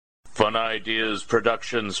Fun Ideas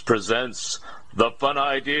Productions presents the Fun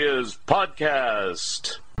Ideas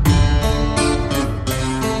Podcast.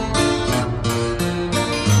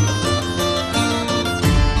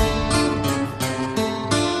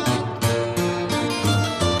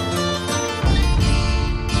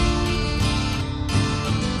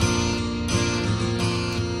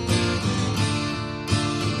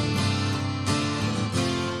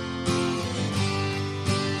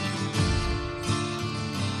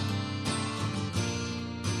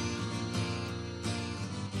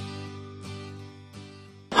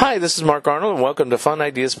 Hi, this is Mark Arnold, and welcome to Fun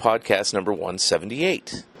Ideas Podcast number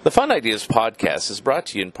 178. The Fun Ideas Podcast is brought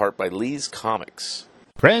to you in part by Lee's Comics.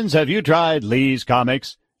 Friends, have you tried Lee's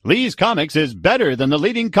Comics? Lee's Comics is better than the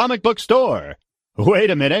leading comic book store.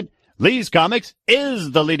 Wait a minute. Lee's Comics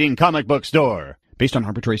is the leading comic book store, based on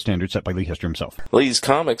arbitrary standards set by Lee Hester himself. Lee's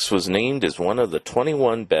Comics was named as one of the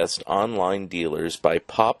 21 best online dealers by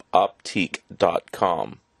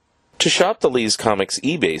popoptique.com. To shop the Lee's Comics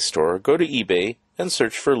eBay store, go to eBay and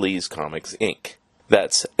search for Lee's Comics Inc.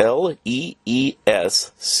 That's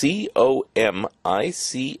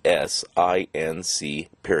LEESCOMICSINC,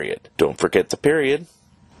 period. Don't forget the period.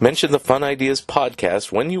 Mention the Fun Ideas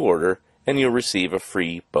Podcast when you order, and you'll receive a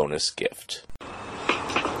free bonus gift.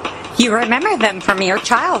 You remember them from your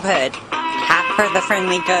childhood. Casper the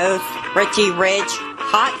Friendly Ghost, Richie Rich,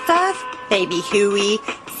 Hot Stuff, Baby Huey,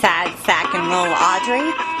 Sad Sack and Little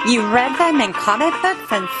Audrey. You read them in comic books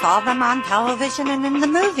and saw them on television and in the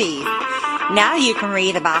movies. Now you can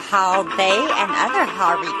read about how they and other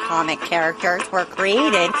Harvey comic characters were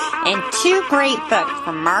created in two great books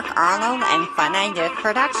from Mark Arnold and Fun Ideas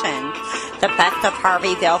Productions, The Best of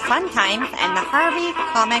Harveyville Fun Times and The Harvey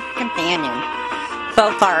Comic Companion.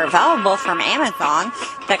 Both are available from Amazon.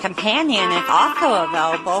 The Companion is also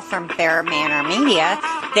available from Fair Manor Media.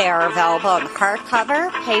 They are available in hardcover,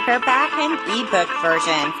 paperback, and ebook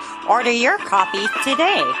versions. Order your copies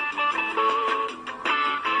today.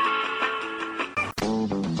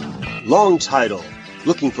 Long title,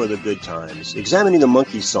 Looking for the Good Times, Examining the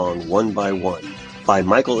Monkey Song One by One, by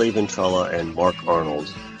Michael A. Ventrella and Mark Arnold.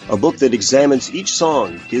 A book that examines each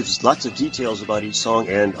song, gives lots of details about each song,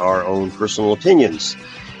 and our own personal opinions.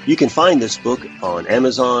 You can find this book on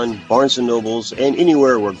Amazon, Barnes & Nobles, and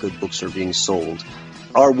anywhere where good books are being sold.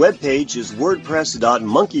 Our webpage is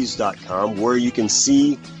wordpress.monkeys.com, where you can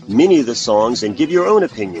see many of the songs and give your own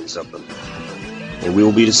opinions of them. And we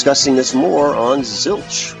will be discussing this more on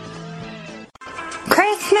Zilch.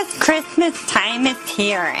 Christmas time is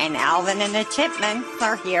here, and Alvin and the Chipmunks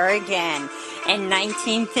are here again. In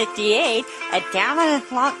 1958, a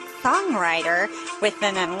down-on-his-luck songwriter with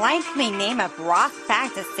an unlikely name of Ross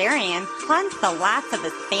Bagdasarian plunged the last of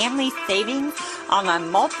his family's savings on a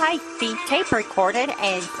multi-speed tape recorder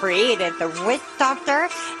and created The Witch Doctor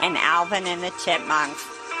and Alvin and the Chipmunks.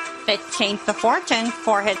 This changed the fortunes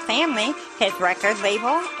for his family, his record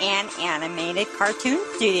label, and animated cartoon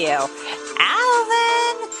studio.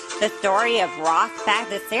 Alvin! The story of Ross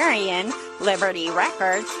Bagdasarian, Liberty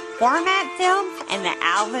Records, Format Films, and The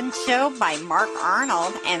Alvin Show by Mark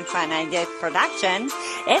Arnold and Fun Ideas Productions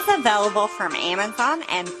is available from Amazon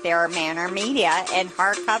and Fair Manor Media in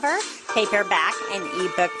hardcover, paperback, and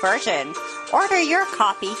ebook versions. Order your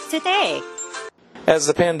copies today. As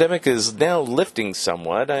the pandemic is now lifting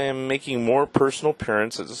somewhat, I am making more personal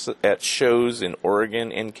appearances at shows in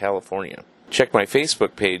Oregon and California. Check my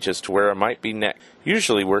Facebook page as to where I might be next,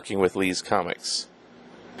 usually working with Lee's Comics.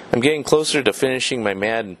 I'm getting closer to finishing my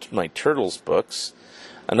Mad and My Turtles books.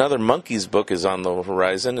 Another Monkeys book is on the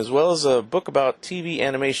horizon, as well as a book about TV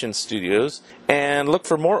animation studios. And look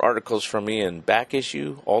for more articles from me in Back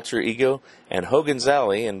Issue, Alter Ego, and Hogan's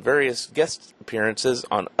Alley, and various guest appearances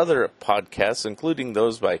on other podcasts, including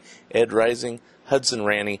those by Ed Rising, Hudson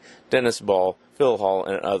Ranny, Dennis Ball, Phil Hall,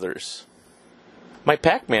 and others. My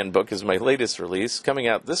Pac-Man book is my latest release, coming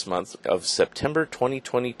out this month of September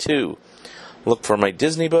 2022. Look for my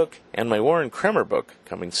Disney book and my Warren Kremer book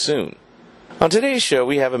coming soon. On today's show,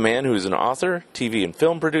 we have a man who is an author, TV and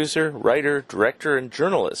film producer, writer, director, and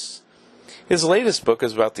journalist. His latest book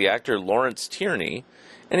is about the actor Lawrence Tierney,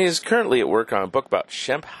 and he is currently at work on a book about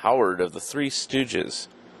Shemp Howard of the Three Stooges.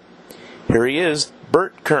 Here he is,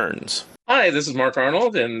 Bert Kearns. Hi, this is Mark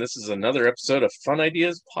Arnold, and this is another episode of Fun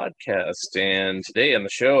Ideas Podcast. And today on the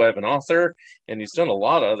show, I have an author, and he's done a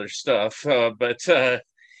lot of other stuff, but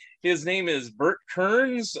his name is Bert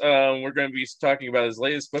Kearns. We're going to be talking about his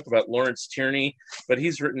latest book about Lawrence Tierney, but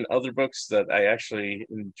he's written other books that I actually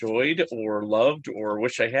enjoyed or loved or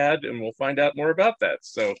wish I had, and we'll find out more about that.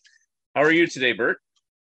 So how are you today, Bert?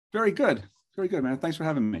 Very good, man. Thanks for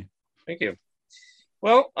having me. Thank you.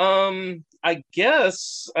 Well, I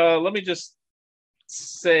guess let me just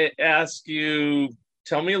ask you,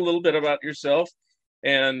 tell me a little bit about yourself.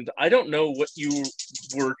 And I don't know what you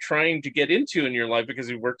were trying to get into in your life, because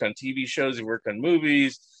you worked on TV shows, you worked on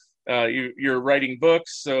movies, you're writing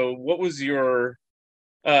books. So what was your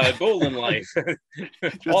goal in life?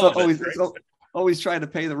 Always trying to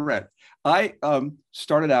pay the rent. I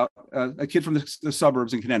started out a kid from the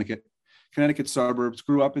suburbs in Connecticut suburbs,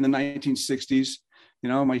 grew up in the 1960s. You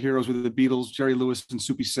know, my heroes were the Beatles, Jerry Lewis and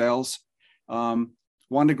Soupy Sales. Wanted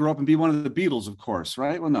to grow up and be one of the Beatles, of course,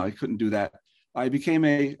 right? Well, no, I couldn't do that. I became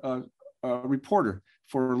a reporter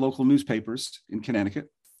for local newspapers in Connecticut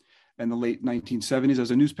in the late 1970s as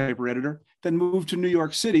a newspaper editor, then moved to New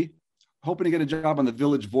York City, hoping to get a job on the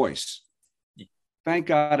Village Voice. Thank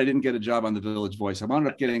God I didn't get a job on the Village Voice. I wound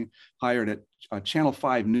up getting hired at Channel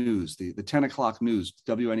 5 News, the 10 o'clock news,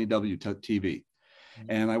 WNEW TV.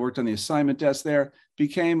 And I worked on the assignment desk there,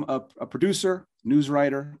 became a producer, news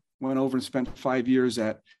writer, went over and spent 5 years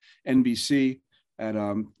at NBC, at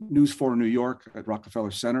News 4 New York at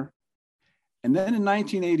Rockefeller Center. And then in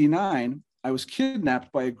 1989, I was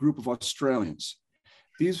kidnapped by a group of Australians.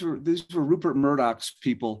 These were Rupert Murdoch's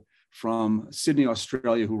people from Sydney,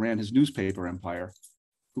 Australia, who ran his newspaper empire,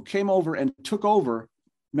 who came over and took over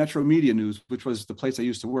Metro Media News, which was the place I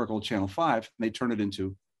used to work, old Channel 5, and they turned it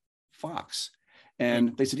into Fox.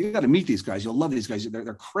 And they said, you got to meet these guys. You'll love these guys.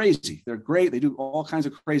 They're crazy. They're great. They do all kinds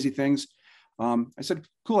of crazy things. I said,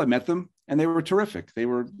 cool. I met them and they were terrific. They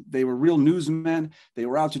were real newsmen. They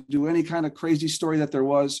were out to do any kind of crazy story that there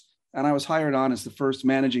was. And I was hired on as the first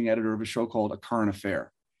managing editor of a show called A Current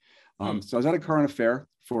Affair. So I was at A Current Affair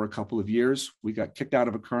for a couple of years. We got kicked out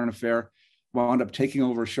of A Current Affair, wound up taking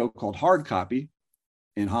over a show called Hard Copy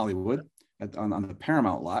in Hollywood on the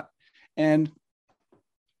Paramount lot. And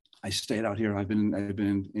I stayed out here. I've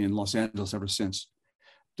been in Los Angeles ever since.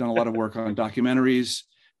 Done a lot of work on documentaries,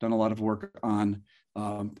 done a lot of work on,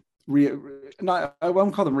 I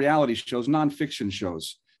won't call them reality shows, nonfiction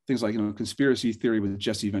shows. Things like, Conspiracy Theory with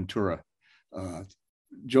Jesse Ventura.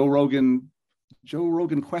 Joe Rogan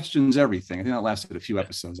Questions Everything. I think that lasted a few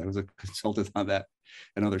episodes. I was a consultant on that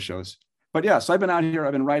and other shows. But yeah, so I've been out here,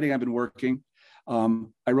 I've been writing, I've been working.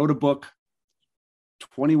 I wrote a book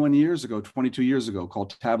 22 years ago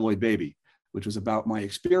called Tabloid Baby, which was about my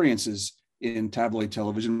experiences in tabloid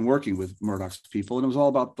television working with Murdoch's people. And it was all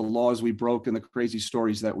about the laws we broke and the crazy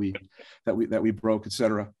stories that we broke, et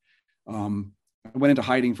cetera. I went into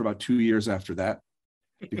hiding for about 2 years after that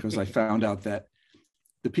because I found out that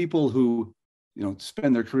the people who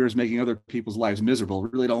spend their careers making other people's lives miserable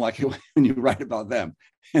really don't like it when you write about them.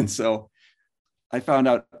 And so I found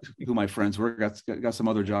out who my friends were, got some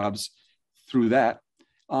other jobs through that.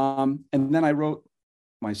 And then I wrote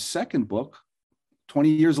my second book 20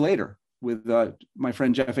 years later with my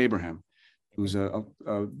friend Jeff Abraham, who's a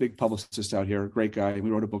big publicist out here, a great guy. And we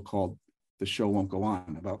wrote a book called The Show Won't Go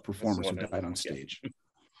On, about performers who died on stage.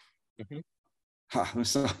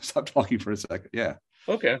 Stop talking for a second. Yeah.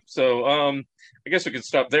 Okay. So I guess we could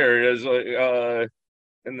stop there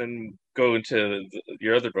and then go into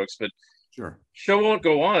your other books. But sure. Show Won't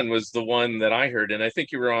Go On was the one that I heard. And I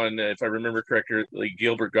think you were on, if I remember correctly,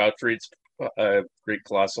 Gilbert Gottfried's Great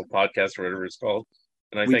Colossal Podcast, or whatever it's called.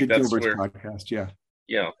 And I think that's Gilbert's where podcast, yeah.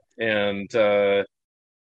 Yeah. And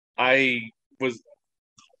I was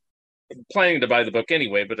planning to buy the book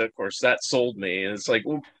anyway, but of course that sold me. And it's like,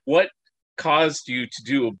 what caused you to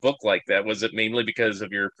do a book like that? Was it mainly because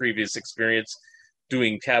of your previous experience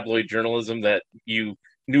doing tabloid journalism, that you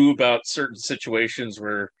knew about certain situations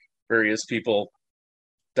where various people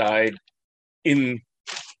died in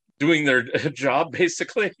doing their job,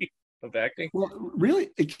 basically, of acting? Well, really,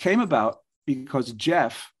 it came about because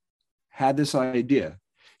Jeff had this idea.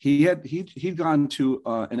 He'd gone to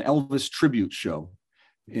an Elvis tribute show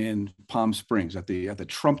in Palm Springs at the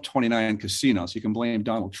Trump 29 casino. So you can blame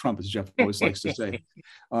Donald Trump, as Jeff always likes to say.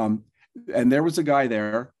 And there was a guy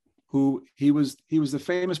there who he was the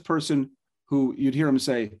famous person who you'd hear him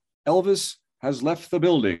say, Elvis has left the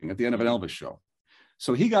building at the end of an Elvis show.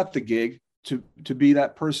 So he got the gig to be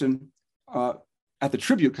that person at the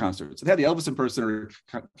tribute concert. So they had the Elvis impersonator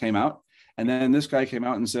came out, and then this guy came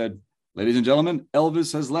out and said, ladies and gentlemen,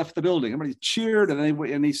 Elvis has left the building. Everybody cheered,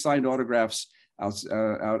 and he signed autographs out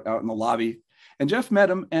in the lobby. And Jeff met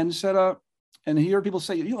him and said, and he heard people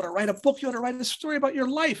say, you ought to write a book. You ought to write a story about your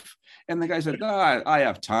life. And the guy said, I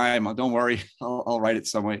have time. Don't worry. I'll write it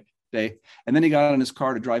some day. And then he got in his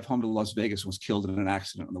car to drive home to Las Vegas and was killed in an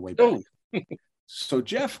accident on the way back. So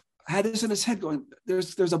Jeff had this in his head going,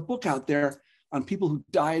 there's a book out there on people who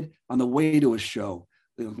died on the way to a show.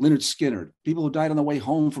 Leonard Skinner, people who died on the way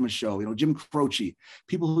home from a show, Jim Croce,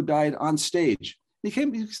 people who died on stage.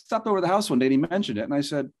 He stopped over the house one day and he mentioned it. And I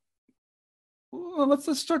said, well,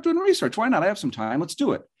 let's start doing research. Why not? I have some time. Let's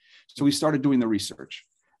do it. So we started doing the research.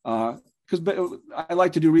 Because I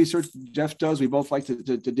like to do research. Jeff does. We both like to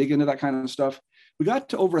dig into that kind of stuff. We got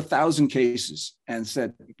to over 1,000 cases and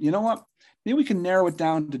said, you know what? Maybe we can narrow it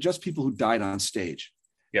down to just people who died on stage.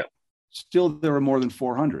 Yeah. Still, there were more than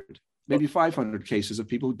 400, maybe 500 cases of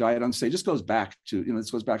people who died on stage. This goes back to,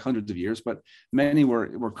 this goes back hundreds of years, but many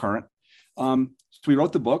were current. So we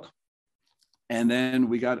wrote the book, and then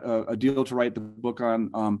we got a deal to write the book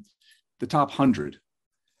on the top 100.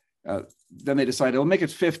 Then they decided, we'll make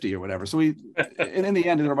it 50 or whatever. So and in the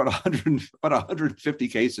end, there were about 150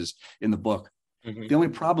 cases in the book. Mm-hmm. The only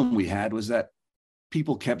problem we had was that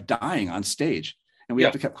people kept dying on stage, and we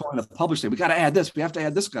have to keep calling the publisher. We got to add this. We have to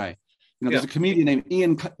add this guy. There's a comedian named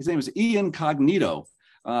Ian. His name is Ian Cognito,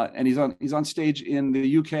 and he's on stage in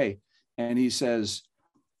the UK, and he says,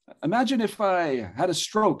 "Imagine if I had a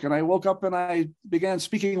stroke and I woke up and I began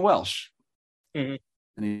speaking Welsh." Mm-hmm.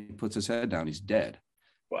 And he puts his head down. He's dead.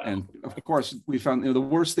 Wow. And of course, we found the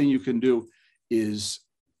worst thing you can do is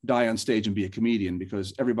die on stage and be a comedian,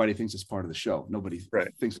 because everybody thinks it's part of the show. Nobody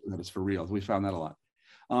thinks that it's for real. We found that a lot.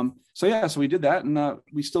 So we did that, and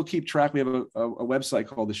we still keep track. We have a website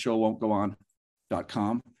called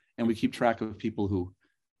theshowwon'tgoon.com, and we keep track of people who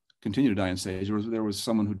continue to die on stage. There was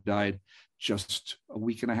someone who died just a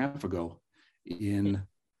week and a half ago in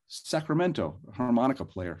Sacramento, a harmonica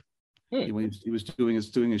player. He was doing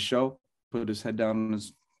his show, put his head down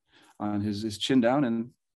on his chin down, and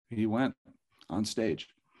he went on stage.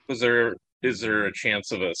 Is there a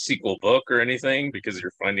chance of a sequel book or anything, because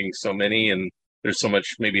you're finding so many and there's so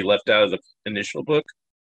much maybe left out of the initial book?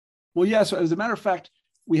 Well, yeah. So as a matter of fact,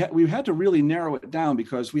 we had to really narrow it down,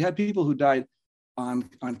 because we had people who died on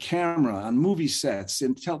camera, on movie sets,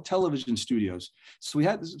 in television studios.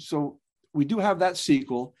 So we do have that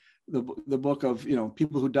sequel, the book of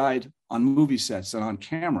people who died on movie sets and on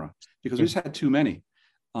camera, because we just had too many.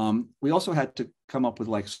 We also had to come up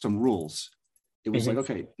with some rules. It was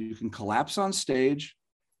okay, you can collapse on stage,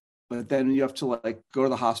 but then you have to go to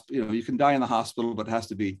the hospital. You can die in the hospital, but it has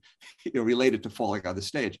to be related to falling on the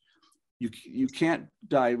stage. You can't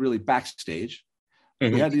die really backstage.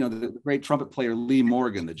 We had the great trumpet player Lee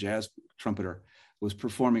Morgan, the jazz trumpeter, was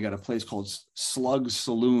performing at a place called Slug's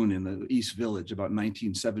Saloon in the East Village about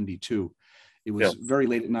 1972. It was very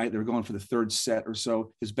late at night. They were going for the third set or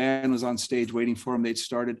so. His band was on stage waiting for him. They'd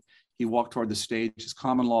started. He walked toward the stage. His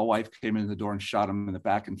common law wife came in the door and shot him in the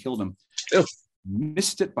back and killed him. Ew.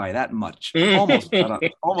 Missed it by that much. Almost.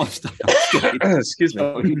 Excuse me.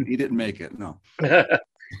 So he didn't make it. No. Well,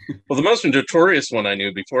 the most notorious one I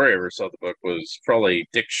knew before I ever saw the book was probably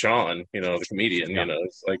Dick Shawn, the comedian.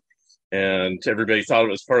 It's and everybody thought it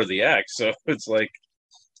was part of the act. So it's I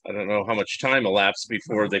don't know how much time elapsed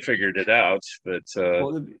before they figured it out, but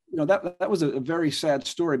that was a very sad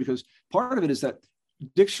story, because part of it is that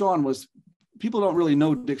Dick Shawn people don't really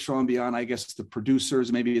know Dick Shawn beyond, I guess, the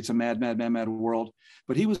producers. Maybe it's a mad world,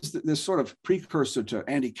 but he was this sort of precursor to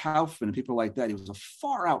Andy Kaufman and people like that. He was a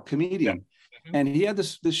far out comedian, and he had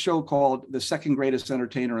this show called The Second Greatest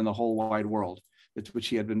Entertainer in the Whole Wide World, which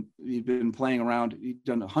he'd been playing around. He'd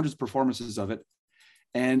done hundreds of performances of it,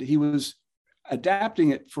 and he was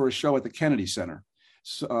adapting it for a show at the Kennedy Center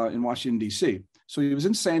in Washington, D.C. So he was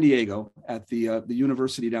in San Diego at the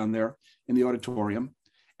university down there in the auditorium.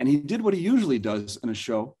 And he did what he usually does in a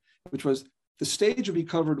show, which was the stage would be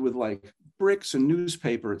covered with bricks and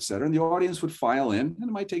newspaper, et cetera. And the audience would file in, and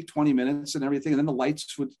it might take 20 minutes and everything. And then the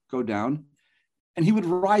lights would go down, and he would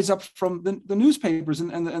rise up from the newspapers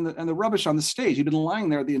and the rubbish on the stage. He'd been lying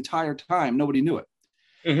there the entire time. Nobody knew it.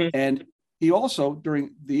 And he also,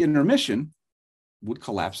 during the intermission, would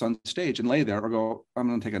collapse on stage and lay there, or go, I'm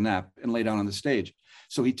going to take a nap, and lay down on the stage.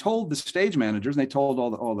 So he told the stage managers, and they told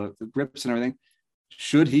all the grips and everything,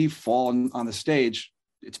 should he fall on the stage,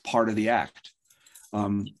 it's part of the act.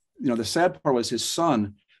 The sad part was his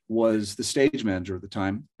son was the stage manager at the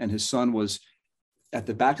time, and his son was at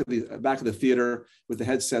the back of the theater with the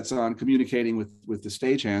headsets on, communicating with the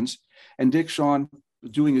stagehands. And Dick Shawn,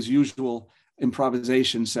 doing his usual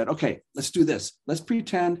improvisation, said, okay, let's do this. Let's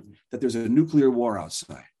pretend that there's a nuclear war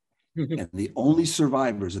outside, and the only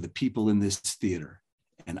survivors are the people in this theater,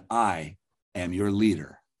 and I am your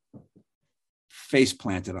leader. Face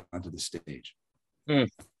planted onto the stage.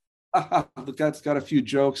 Look, that's got a few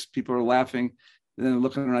jokes. People are laughing. And then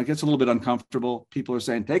looking around, it gets a little bit uncomfortable. People are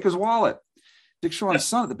saying, take his wallet. Dick Shawn's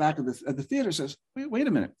son at the back of the theater says, wait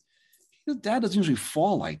a minute. His dad doesn't usually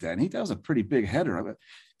fall like that. And that was a pretty big header.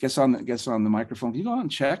 gets on the microphone. Can you go out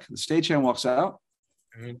and check? The stagehand walks out,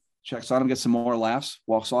 checks on him, gets some more laughs,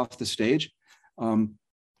 walks off the stage.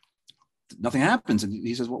 Nothing happens. And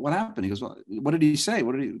he says, what happened? He goes, well, what did he say? He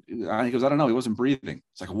goes, I don't know. He wasn't breathing.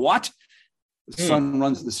 It's like, what? The son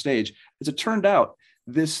runs to the stage. As it turned out,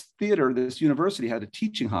 this theater, this university had a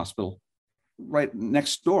teaching hospital right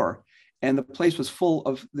next door. And the place was full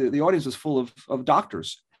of, the audience was full of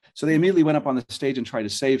doctors. So they immediately went up on the stage and tried to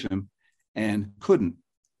save him and couldn't.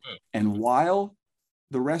 And while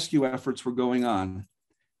the rescue efforts were going on,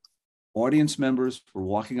 audience members were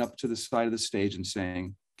walking up to the side of the stage and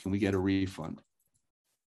saying, can we get a refund?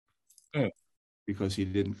 Because he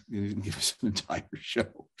didn't give us an entire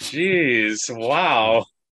show. Jeez, wow.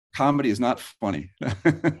 Comedy is not funny.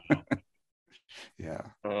 Yeah.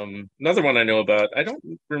 Another one I know about, I don't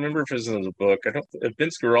remember if it was in the book.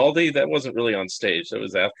 Vince Guaraldi, that wasn't really on stage. That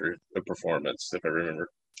was after the performance, if I remember.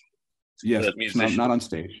 Yes, not on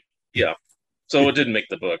stage. Yeah. So it didn't make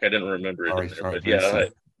the book. I didn't remember it in there, but yeah,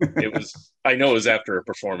 it was, I know it was after a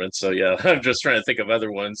performance. So yeah, I'm just trying to think of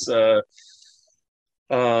other ones. Well,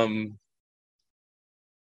 the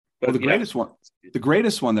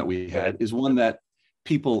greatest one that we had is one that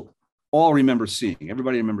people all remember seeing.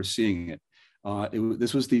 Everybody remembers seeing it.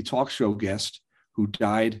 This was the talk show guest who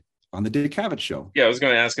died on the Dick Cavett show. Yeah, I was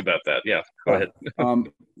going to ask about that. Yeah, go ahead.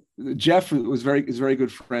 Jeff is very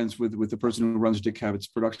good friends with the person who runs Dick Cavett's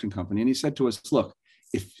production company, and he said to us, "Look,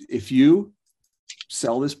 if you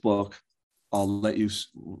sell this book, I'll let you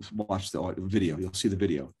watch the video. You'll see the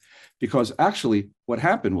video." Because actually what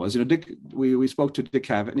happened was, we spoke to Dick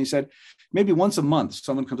Cavett, and he said maybe once a month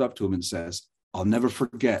someone comes up to him and says, "I'll never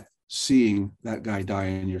forget seeing that guy die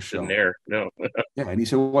in your show." Didn't air, no. Yeah, and he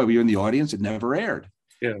said, "Why, were you in the audience? It never aired."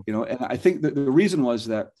 Yeah. And I think that the reason was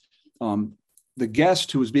that the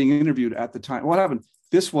guest who was being interviewed at the time, what happened?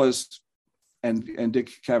 This was, and Dick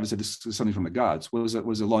Cavett said this is something from the gods, was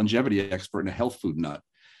a longevity expert and a health food nut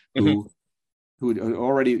who had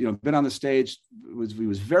already been on the stage. He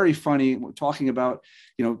was very funny, talking about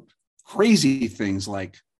crazy things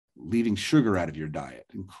like leaving sugar out of your diet,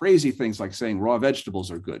 and crazy things like saying raw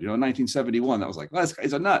vegetables are good. In 1971, that was like, well, this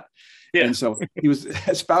guy's a nut. Yeah. And so he was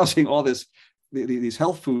espousing all these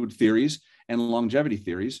health food theories and longevity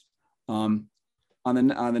theories. On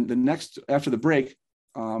the next, after the break,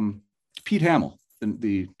 Pete Hamill,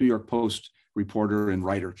 the New York Post reporter and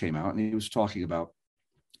writer, came out, and he was talking about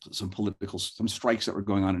some strikes that were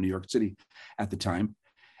going on in New York City at the time.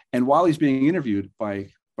 And while he's being interviewed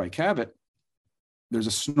by Cavett, there's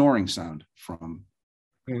a snoring sound from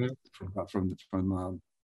the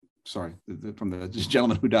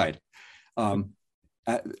gentleman who died.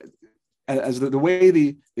 As the way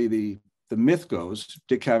the myth goes,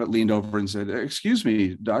 Dick Cavett leaned over and said, "Excuse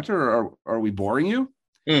me, doctor, are we boring you?"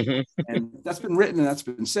 And that's been written, and that's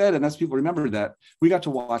been said, and that's people remember that. We got to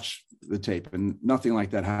watch the tape, and nothing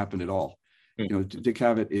like that happened at all. Dick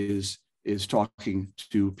Cavett is talking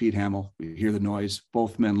to Pete Hamill. We hear the noise.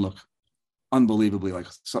 Both men look unbelievably like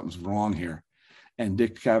something's wrong here. And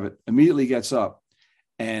Dick Cavett immediately gets up,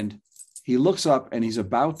 and he looks up, and he's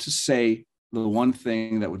about to say the one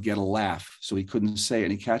thing that would get a laugh, so he couldn't say it,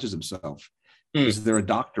 and he catches himself. Is there a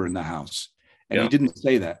doctor in the house? And he didn't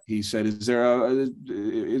say that. He said, is there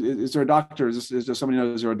a doctor? Is there somebody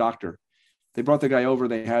knows? Is there a doctor? They brought the guy over.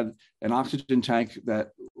 They had an oxygen tank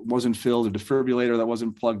that wasn't filled, a defibrillator that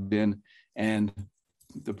wasn't plugged in, and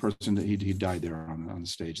the person that he died there on the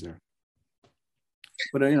stage there.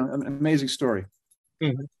 But an amazing story.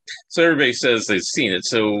 Mm-hmm. So everybody says they've seen it.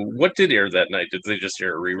 So what did air that night? Did they just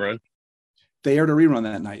air a rerun? They aired a rerun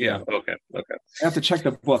that night. Yeah. Okay. I have to check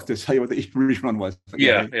the book to tell you what the rerun was.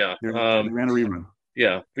 Yeah. They ran a rerun.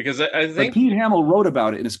 Yeah, because I think Pete Hamill wrote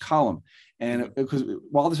about it in his column, and because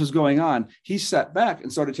while this was going on, he sat back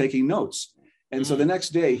and started taking notes. And so the next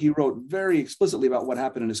day, he wrote very explicitly about what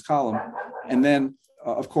happened in his column. And then,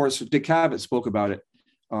 of course, Dick Cavett spoke about it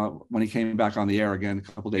when he came back on the air again a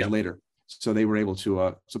couple of days later. So they were able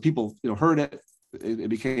to. So people, heard it. It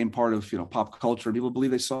became part of pop culture. People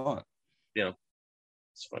believe they saw it. Yeah,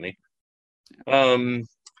 it's funny.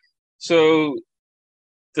 So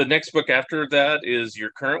the next book after that is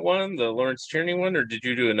your current one, the Lawrence Tierney one, or did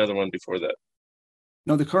you do another one before that?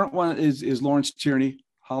 No, the current one is Lawrence Tierney,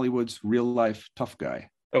 Hollywood's real life tough guy.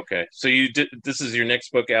 Okay, so this is your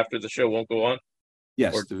next book after the show won't go on?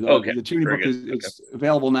 Yes. The Tierney book is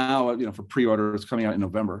available now, for pre-order. It's coming out in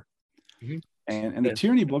November. Mm-hmm. And the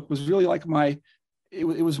Tierney book was really like it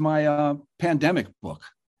was my pandemic book.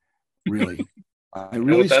 Really, I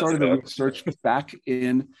really started the research back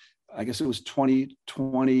in, I guess it was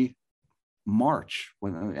 2020 March,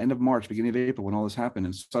 end of March, beginning of April, when all this happened,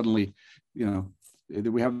 and suddenly,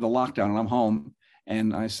 we have the lockdown and I'm home.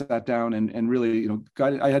 And I sat down and really, you know,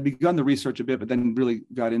 I had begun the research a bit, but then really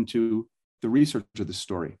got into the research of the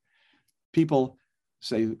story. People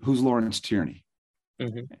say, who's Lawrence Tierney?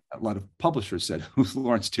 Mm-hmm. A lot of publishers said, who's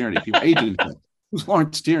Lawrence Tierney? People, agents said, who's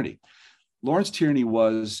Lawrence Tierney? Lawrence Tierney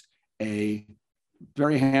was a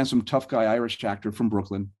very handsome, tough guy, Irish actor from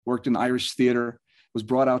Brooklyn, worked in Irish theater, was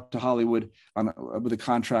brought out to Hollywood with a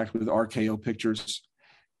contract with RKO Pictures.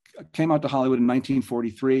 Came out to Hollywood in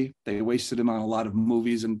 1943. They wasted him on a lot of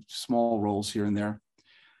movies and small roles here and there.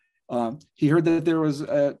 He heard that there was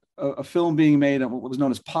a film being made on what was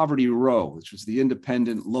known as Poverty Row, which was the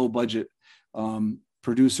independent, low-budget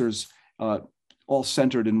producers, all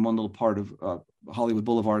centered in one little part of Hollywood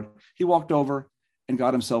Boulevard. He walked over and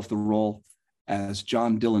got himself the role as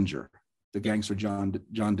John Dillinger, the gangster John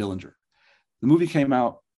Dillinger. The movie came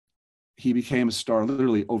out. He became a star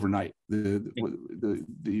literally overnight.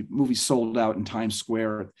 The movie sold out in Times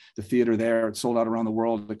Square, the theater there. It sold out around the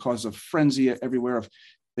world. It caused a frenzy everywhere.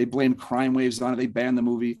 They blamed crime waves on it. They banned the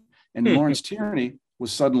movie. And Lawrence Tierney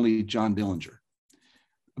was suddenly John Dillinger.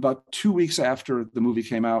 About 2 weeks after the movie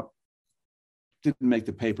came out, didn't make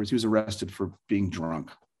the papers. He was arrested for being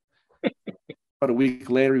drunk. About a week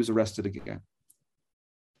later, he was arrested again.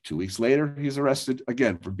 2 weeks later, he was arrested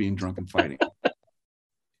again for being drunk and fighting.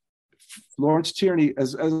 Lawrence Tierney,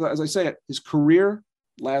 as I say, his career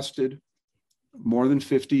lasted more than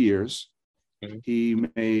 50 years. Mm-hmm. He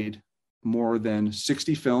made more than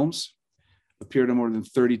 60 films, appeared in more than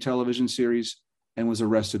 30 television series, and was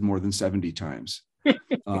arrested more than 70 times.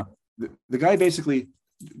 The guy basically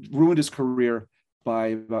ruined his career by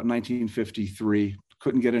about 1953,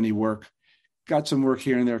 couldn't get any work, got some work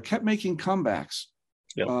here and there, kept making comebacks.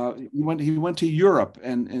 Yep. He went to Europe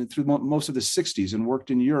and through most of the 60s and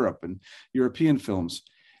worked in Europe and European films.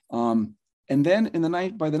 And then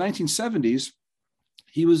by the 1970s,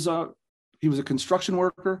 he was a construction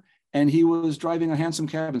worker and he was driving a hansom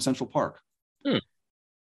cab in Central Park.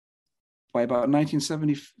 By about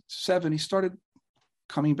 1977, he started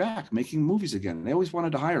coming back, making movies again. They always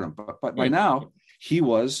wanted to hire him, but by now he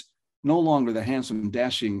was no longer the handsome,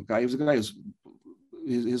 dashing guy. He was a guy who's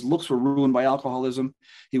his looks were ruined by alcoholism.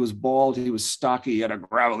 He was bald. He was stocky. He had a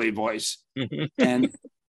gravelly voice. And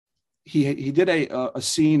he did a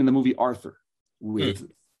scene in the movie Arthur with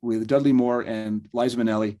Dudley Moore and Liza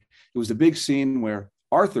Minnelli. It was the big scene where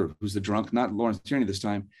Arthur, who's the drunk, not Lawrence Tierney this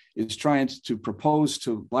time, is trying to propose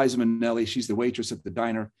to Liza Minnelli. She's the waitress at the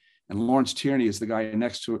diner. And Lawrence Tierney is the guy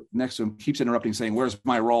next to him, keeps interrupting, saying, "Where's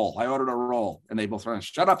my roll? I ordered a roll." And they both run,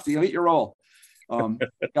 "Shut up, you eat your roll."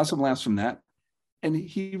 Got some laughs from that. And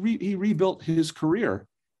he rebuilt his career,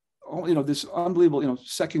 you know, this unbelievable, you know,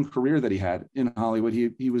 second career that he had in Hollywood.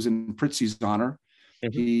 He was in Prizzi's Honor.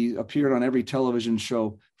 Mm-hmm. He appeared on every television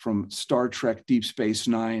show from Star Trek, Deep Space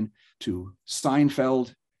Nine to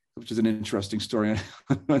Seinfeld, which is an interesting story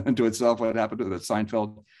unto itself, what happened to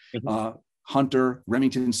Seinfeld. Mm-hmm. Hunter,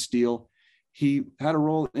 Remington Steele. He had a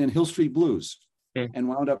role in Hill Street Blues and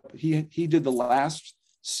wound up, he did the last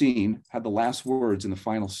scene, had the last words in the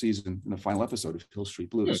final season, in the final episode of Hill Street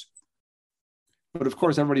Blues. But of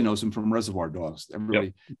course, everybody knows him from Reservoir Dogs.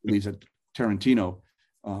 Everybody believes that Tarantino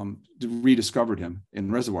rediscovered him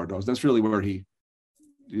in Reservoir Dogs. That's really where he,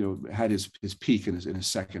 you know, had his peak in his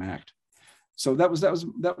second act. So that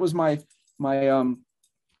was my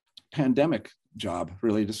pandemic job,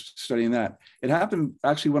 really, just studying that. It happened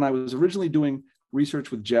actually when I was originally doing research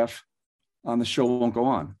with Jeff on The Show Won't Go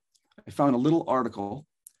On. I found a little article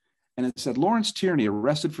and it said Lawrence Tierney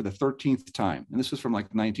arrested for the 13th time. And this was from like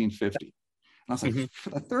 1950. And I was like,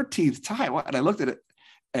 for the 13th time? What? And I looked at it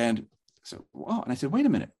and so, wow. And I said, wait a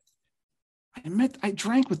minute. I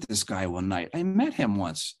drank with this guy one night. I met him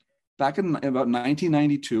once back in about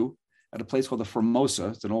 1992 at a place called the Formosa.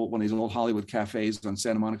 It's one of these old Hollywood cafes on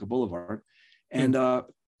Santa Monica Boulevard. And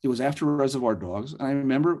it was after Reservoir Dogs. And I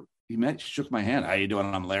remember he shook my hand. "How you doing?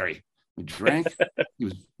 I'm Larry." We drank. He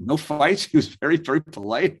was no fights. He was very, very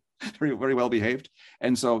polite, very, very well behaved.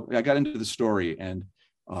 And so I got into the story and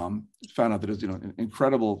found out that it's, you know, an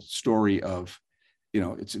incredible story of, you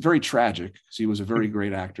know, it's very tragic because he was a very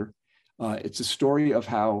great actor. It's a story of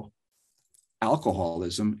how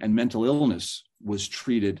alcoholism and mental illness was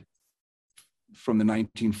treated from the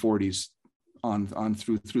 1940s on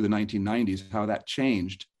through the 1990s, how that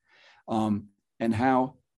changed, and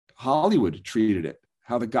how Hollywood treated it,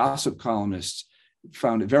 how the gossip columnists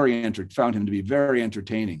found him to be very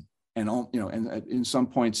entertaining, and you know, and in some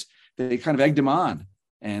points they kind of egged him on,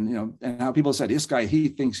 and you know, and how people said, this guy, he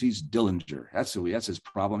thinks he's Dillinger. That's his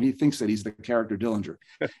problem. He thinks that he's the character Dillinger,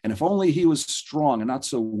 and if only he was strong and not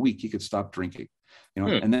so weak, he could stop drinking.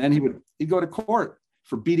 And then he'd go to court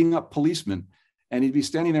for beating up policemen, and he'd be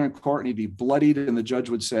standing there in court and he'd be bloodied, and the judge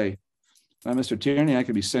would say, Mr. Tierney, I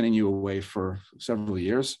could be sending you away for several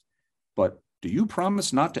years, but do you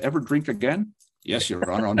promise not to ever drink again? Yes, Your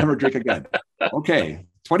Honor, I'll never drink again. Okay,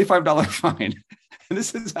 $25 fine. And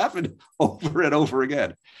this has happened over and over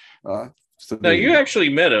again. Now, you actually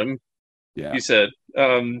met him, yeah. You said.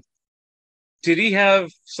 Did he have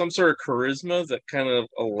some sort of charisma that kind of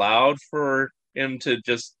allowed for him to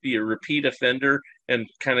just be a repeat offender and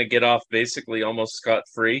kind of get off basically almost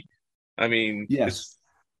scot-free? I mean, yes.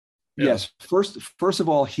 Yeah. Yes. First of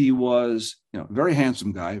all, he was, very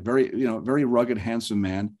handsome guy, very rugged, handsome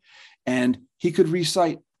man, and he could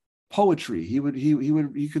recite poetry.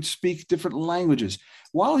 He could speak different languages.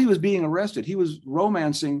 While he was being arrested, he was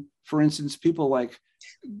romancing, for instance, people like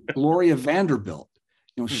Gloria Vanderbilt,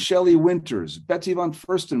 Shelley Winters, Betsy von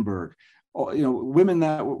Furstenberg, women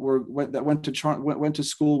that went to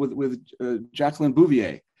school with Jacqueline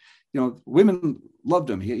Bouvier. Women loved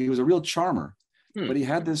him. He was a real charmer. But he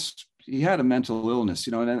had a mental illness,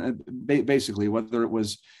 and basically whether it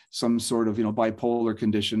was some sort of, bipolar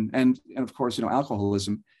condition and of course,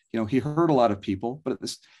 alcoholism, he hurt a lot of people. But at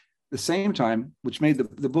the same time, which made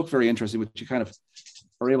the book very interesting, which you kind of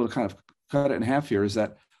are able to kind of cut it in half here, is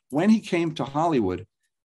that when he came to Hollywood,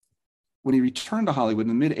 when he returned to Hollywood in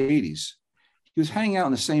the mid 80s, he was hanging out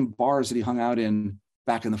in the same bars that he hung out in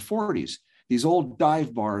back in the 40s. These old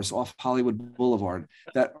dive bars off Hollywood Boulevard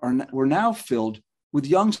that were now filled with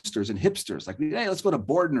youngsters and hipsters. Like, hey, let's go to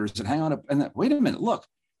Bordner's and hang on. And wait a minute, look,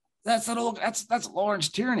 that's Lawrence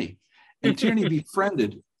Tierney. And Tierney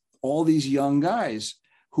befriended all these young guys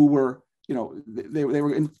who were, they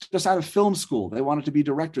were just out of film school. They wanted to be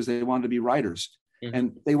directors. They wanted to be writers. Mm-hmm.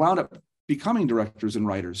 And they wound up becoming directors and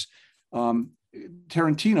writers.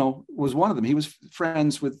 Tarantino was one of them. He was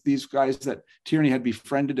friends with these guys that Tierney had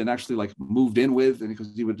befriended and actually like moved in with, and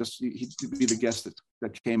because he'd be the guest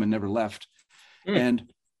that came and never left. And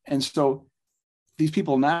so these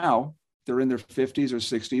people now, they're in their 50s or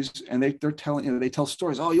 60s, and they're telling, they tell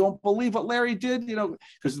stories. Oh, you won't believe what Larry did,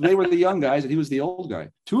 because they were the young guys and he was the old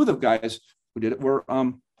guy. Two of the guys who did it were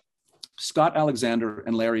Scott Alexander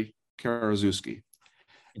and Larry Karaszewski.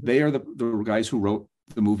 They are the guys who wrote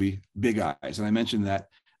the movie Big Eyes, and I mentioned that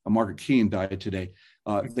Margaret Keane died today.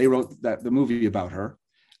 They wrote the movie about her.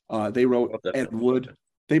 They wrote Ed Wood.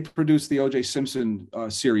 They produced the O.J. Simpson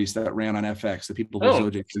series that ran on FX. The people who was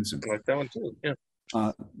O.J. Simpson. I like that one too.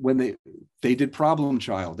 Yeah. When they did Problem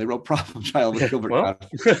Child, they wrote Problem Child with Gilbert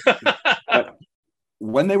Gottfried. But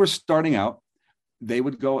when they were starting out, they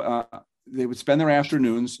would go. They would spend their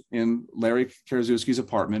afternoons in Larry Karaszewski's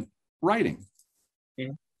apartment writing.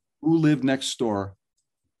 Yeah. Who lived next door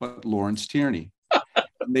but Lawrence Tierney?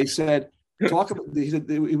 And they said, he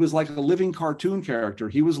was like a living cartoon character.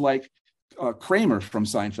 He was like Kramer from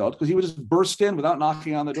Seinfeld, because he would just burst in without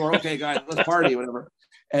knocking on the door. Okay, guys, let's party, whatever.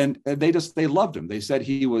 And they loved him. They said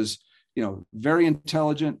he was, very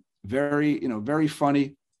intelligent, very, very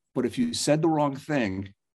funny. But if you said the wrong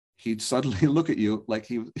thing, he'd suddenly look at you like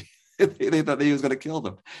they thought he was going to kill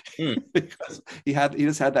them because he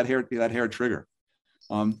just had that hair trigger.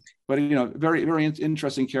 But very, very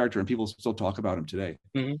interesting character, and people still talk about him today.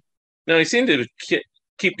 Mm-hmm. Now, he seemed to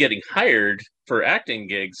keep getting hired for acting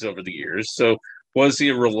gigs over the years. So, was he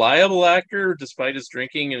a reliable actor despite his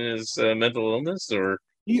drinking and his mental illness? Or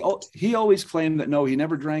he always claimed that no, he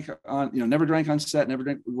never drank on set, never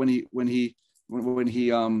drank when he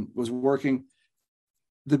was working.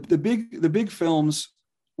 The big films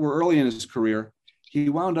were early in his career. He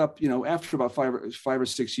wound up, after about five or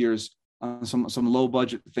 6 years, some low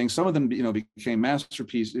budget things. Some of them, became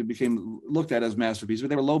masterpieces. It became looked at as masterpieces, but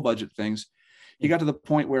they were low budget things. He got to the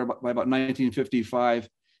point where by about 1955,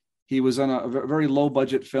 he was on a very low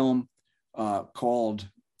budget film called,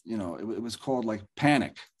 it was called like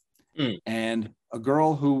Panic. And a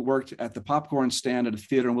girl who worked at the popcorn stand at a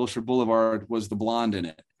theater in Wilshire Boulevard was the blonde in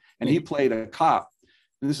it. And he played a cop.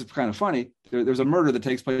 And this is kind of funny. There's a murder that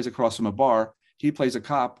takes place across from a bar. He plays a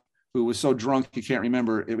cop who was so drunk he can't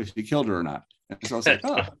remember if he killed her or not. And so I was like,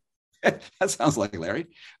 oh, that sounds like Larry.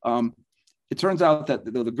 It turns out that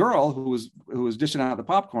the girl who was dishing out the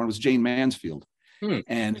popcorn was Jane Mansfield.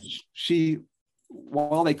 And she,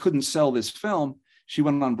 while they couldn't sell this film, she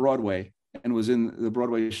went on Broadway and was in the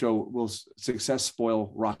Broadway show Will Success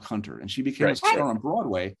Spoil Rock Hunter. And she became a star on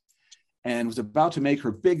Broadway and was about to make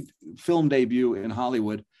her big film debut in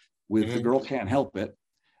Hollywood with The Girl Can't Help It,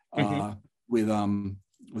 with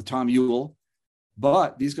Tom Ewell.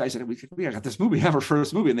 But these guys said, we got this movie, have our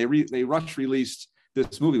first movie. And they rush released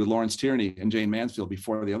this movie with Lawrence Tierney and Jane Mansfield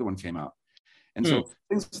before the other one came out. And so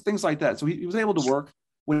things like that. So he was able to work.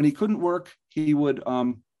 When he couldn't work, he would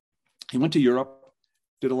he went to Europe,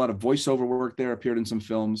 did a lot of voiceover work there, appeared in some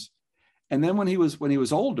films. And then when he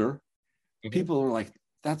was older, people were like,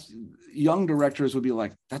 that's young directors would be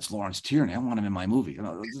like, that's Lawrence Tierney. I want him in my movie. You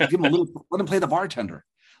know, give him a little, let him play the bartender.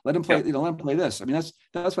 Let him play, let him play this. I mean, that's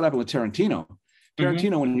what happened with Tarantino.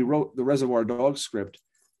 Tarantino, when he wrote the Reservoir Dogs script,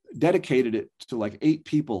 dedicated it to like 8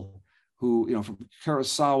 people who, you know, from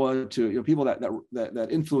Kurosawa to, you know, people that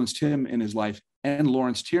influenced him in his life, and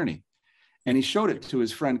Lawrence Tierney. And he showed it to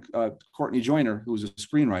his friend Courtney Joyner, who was a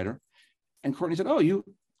screenwriter. And Courtney said, "Oh, you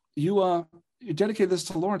dedicated this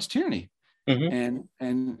to Lawrence Tierney." And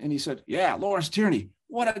he said, "Yeah, Lawrence Tierney,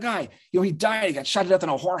 what a guy! You know, he died. He got shot to death in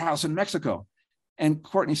a whorehouse in Mexico." And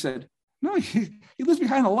Courtney said, "No, he lives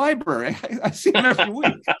behind the library. I see him every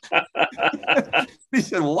week." He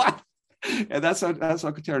said, "What?" And that's how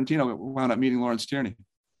Tarantino wound up meeting Lawrence Tierney.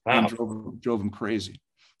 Wow. And drove him crazy.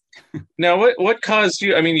 Now, what caused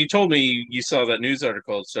you? I mean, you told me you saw that news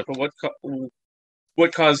article and stuff, but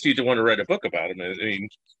what caused you to want to write a book about him? I mean,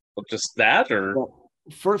 just that, or? Well,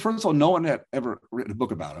 first of all, no one had ever written a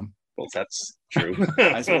book about him. Well, that's true.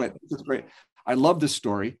 I said, "Wait, this is great. I love this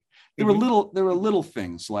story." There were little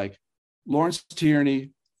things like Lawrence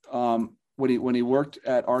Tierney, when he worked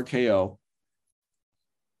at RKO,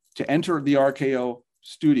 to enter the RKO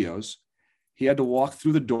studios, he had to walk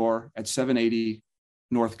through the door at 780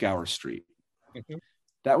 North Gower Street.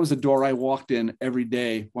 That was the door I walked in every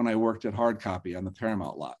day when I worked at Hard Copy on the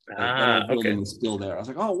Paramount lot. That building was still there. I was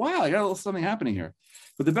like, "Oh wow, I got a little something happening here."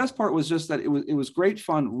 But the best part was just that it was great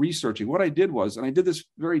fun researching. What I did was, and I did this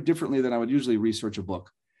very differently than I would usually research a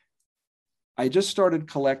book, I just started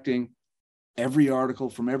collecting every article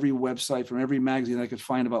from every website, from every magazine I could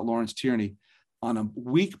find about Lawrence Tierney on a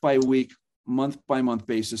week by week, month by month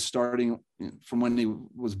basis, starting from when he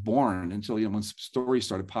was born until, you know, when stories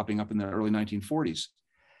started popping up in the early 1940s.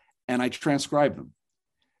 And I transcribed them.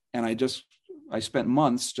 And I spent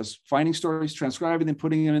months just finding stories, transcribing them,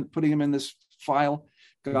 putting them in this file.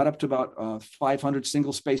 Got up to about 500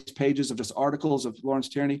 single spaced pages of just articles of Lawrence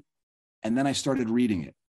Tierney. And then I started reading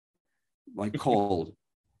it like cold.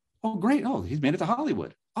 Oh, great. Oh, he's made it to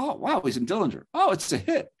Hollywood. Oh, wow. He's in Dillinger. Oh, it's a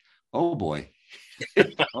hit. Oh, boy.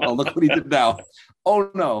 Oh, look what he did now.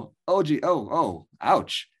 Oh, no. Oh, gee. Oh,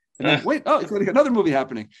 ouch. And then, wait, oh, another movie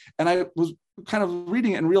happening. And I was kind of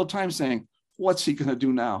reading it in real time saying, what's he going to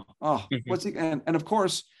do now? Oh, what's he? And of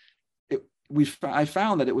course, I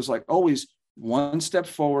found that it was like always one step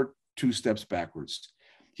forward, 2 steps backwards.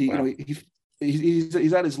 He's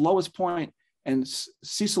at his lowest point, and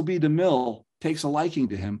Cecil B. DeMille takes a liking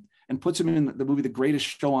to him and puts him in the movie The Greatest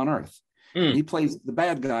Show on Earth. He plays the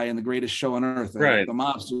bad guy in The Greatest Show on Earth, the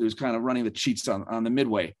mobster who's kind of running the cheats on the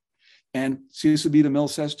Midway. And Cecil B. DeMille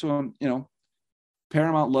says to him, you know,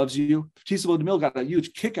 Paramount loves you. Cecil B. DeMille got a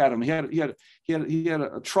huge kick out of him. He had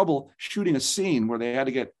a trouble shooting a scene where they had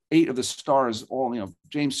to get 8 of the stars, all, you know,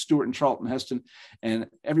 James Stewart and Charlton Heston and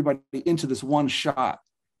everybody into this one shot.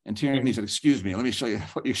 And Tierney said, "Excuse me, let me show you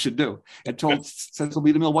what you should do," and told Cecil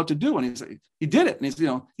B. DeMille what to do. And he did it. And he's, you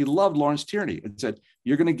know, he loved Lawrence Tierney and said,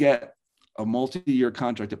 "You're going to get a multi-year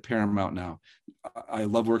contract at Paramount now. I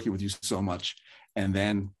love working with you so much." And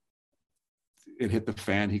then it hit the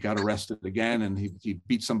fan. He got arrested again, and he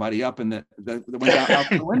beat somebody up, and that went out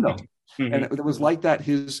the window. And it was like that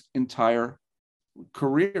his entire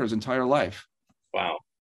career, his entire life. Wow.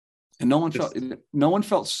 And no one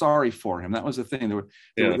felt sorry for him. That was the thing.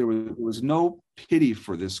 There was no pity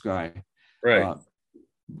for this guy, right?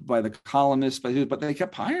 By the columnists, but they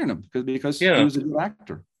kept hiring him because he was a good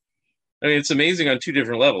actor. I mean, it's amazing on 2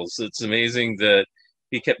 different levels. It's amazing that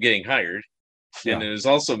he kept getting hired, and it was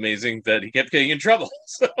also amazing that he kept getting in trouble.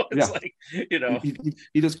 So it's like, you know,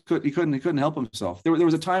 he just couldn't help himself. There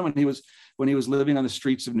was a time when he was living on the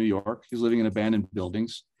streets of New York. He was living in abandoned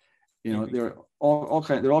buildings. You know, there are all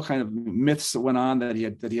kind of myths that went on that he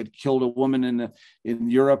had killed a woman in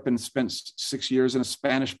Europe and spent 6 years in a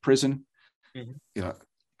Spanish prison. You know,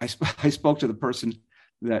 I spoke to the person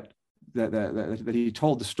that he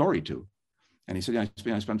told the story to, and he said,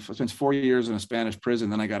 "Yeah, I spent 4 years in a Spanish prison.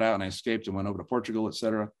 Then I got out and I escaped and went over to Portugal,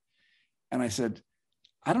 etc." And I said,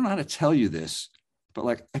 "I don't know how to tell you this, but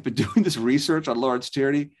like I've been doing this research on Lawrence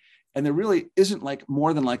Tierney, and there really isn't like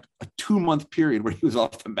more than like a 2-month period where he was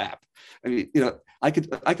off the map. I mean, you know, I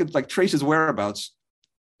could like trace his whereabouts,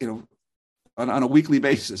 you know, on a weekly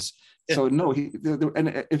basis." So no,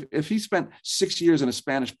 and if he spent 6 years in a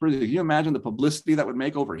Spanish prison, can you imagine the publicity that would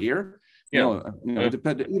make over here?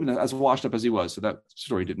 Even as washed up as he was. So that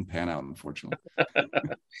story didn't pan out, unfortunately.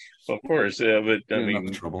 Of course, but I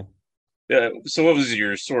mean, trouble. So what was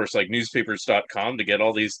your source, like newspapers.com, to get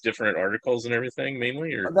all these different articles and everything,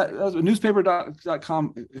 mainly? Or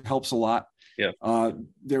Newspaper.com helps a lot. Yeah.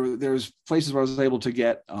 There's places where I was able to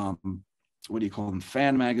get what do you call them,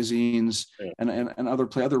 fan magazines, and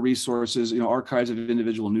other resources, archives of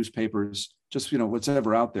individual newspapers, just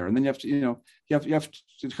whatever out there. And then you have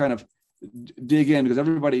to kind of dig in, because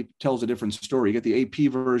everybody tells a different story. You get the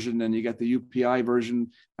AP version, and you get the UPI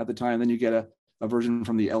version at the time, then you get a version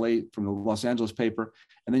from the Los Angeles paper,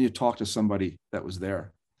 and then you talk to somebody that was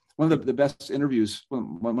there. One of the best interviews,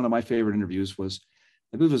 one of my favorite interviews was,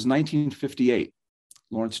 I believe it was 1958.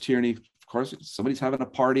 Lawrence Tierney, of course, somebody's having a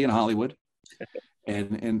party in Hollywood,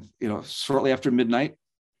 and shortly after midnight,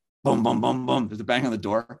 boom, boom, boom, boom, there's a bang on the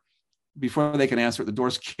door. Before they can answer it, the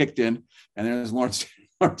door's kicked in, and there's Lawrence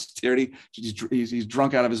Tierney. He's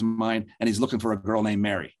drunk out of his mind, and he's looking for a girl named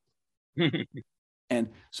Mary. And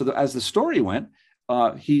so as the story went,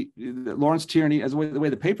 Lawrence Tierney, as the way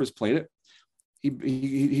the papers played it,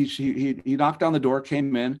 he knocked down the door,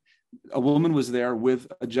 came in. A woman was there with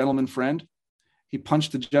a gentleman friend. He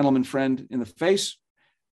punched the gentleman friend in the face,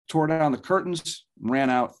 tore down the curtains, ran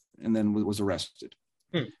out, and then was arrested.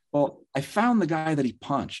 Well, I found the guy that he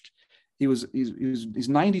punched. He's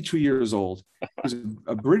 92 years old. He's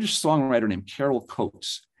a British songwriter named Carol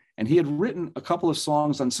Coates. And he had written a couple of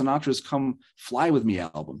songs on Sinatra's "Come Fly With Me"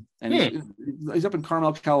 album, and he's up in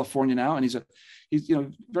Carmel, California now, and he's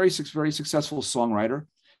very successful songwriter.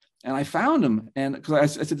 And I found him, and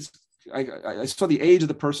because I said I saw the age of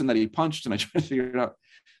the person that he punched, and I tried to figure it out.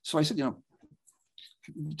 So I said,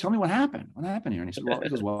 tell me what happened. What happened here? And he said,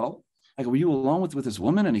 well, I go, were you alone with this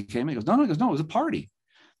woman? And he came. He goes, no. He goes, no, it was a party.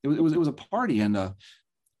 It was a party, and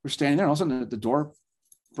we're standing there, and all of a sudden the door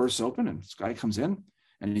bursts open, and this guy comes in.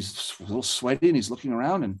 And he's a little sweaty, and he's looking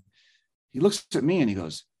around, and he looks at me and he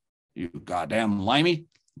goes, "You goddamn limey,"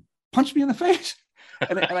 punched me in the face.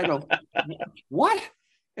 And I go, "What?"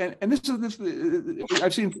 And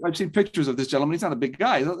I've seen pictures of this gentleman. He's not a big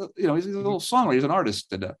guy. He's a little songwriter. He's an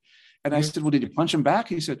artist. And I said, "Well, did you punch him back?"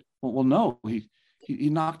 He said, "Well, no. He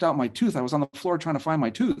knocked out my tooth. I was on the floor trying to find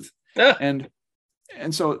my tooth."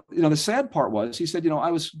 And so, the sad part was, he said,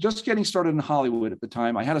 I was just getting started in Hollywood at the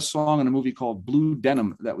time. I had a song in a movie called Blue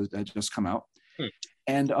Denim that had just come out.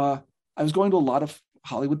 And I was going to a lot of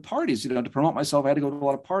Hollywood parties, to promote myself. I had to go to a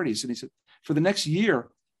lot of parties. And he said, for the next year,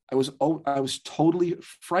 I was totally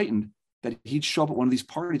frightened that he'd show up at one of these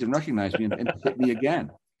parties and recognize me and hit me again.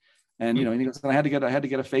 And, and he goes, I had to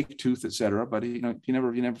get a fake tooth, et cetera. But he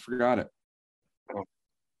never forgot it.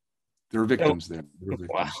 There were victims there.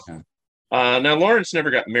 Wow. Yeah. Now, Lawrence never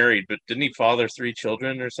got married, but didn't he father 3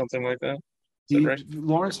 children or something like that? Is that right?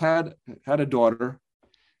 Lawrence had a daughter.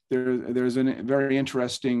 There's a very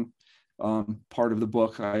interesting part of the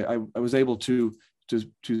book. I was able to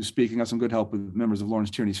speak and got some good help with members of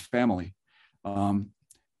Lawrence Tierney's family. Not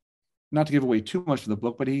to give away too much of the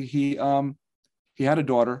book, but he had a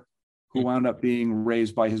daughter who wound up being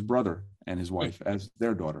raised by his brother and his wife as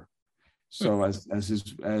their daughter. So as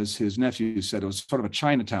his nephew said, it was sort of a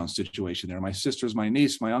Chinatown situation there. My sister's my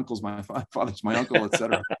niece, my uncle's my father's my uncle,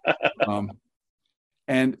 etc.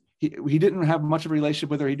 And he didn't have much of a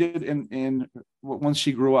relationship with her. He did in once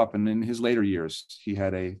she grew up, and in his later years, he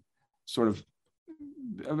had a sort of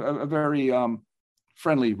a very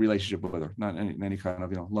friendly relationship with her, not any kind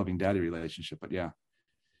of loving daddy relationship. But yeah,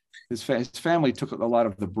 his family took a lot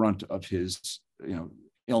of the brunt of his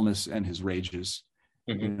illness and his rages.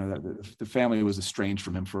 The family was estranged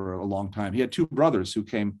from him for a long time. He had 2 brothers who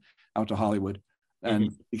came out to Hollywood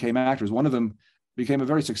and became actors. One of them became a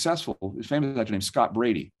very successful, famous actor named Scott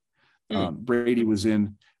Brady. Brady was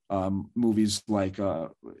in movies like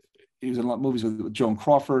he was in a lot of movies with Joan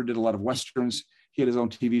Crawford, did a lot of westerns. He had his own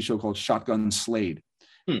TV show called Shotgun Slade.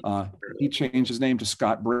 He changed his name to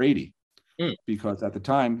Scott Brady because at the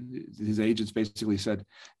time his agents basically said,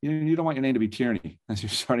 you don't want your name to be Tierney as you're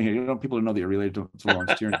starting here. You don't want people to know that you're related to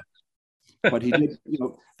Lawrence Tierney. But he did,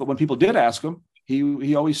 but when people did ask him,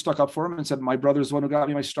 he always stuck up for him and said, my brother's the one who got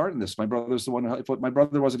me my start in this. My brother's the one who, if my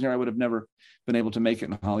brother wasn't here, I would have never been able to make it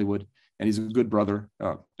in Hollywood. And he's a good brother.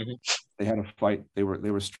 They had a fight. They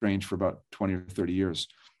were estranged for about 20 or 30 years.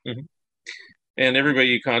 And everybody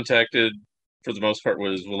you contacted, for the most part,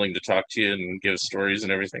 was willing to talk to you and give stories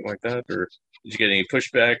and everything like that? Or did you get any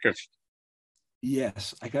pushback?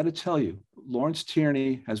 Yes, I got to tell you, Lawrence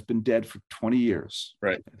Tierney has been dead for 20 years.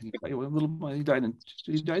 Right. He died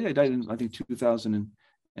in I think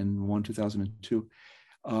 2001, 2002.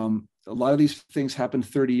 A lot of these things happened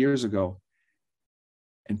 30 years ago,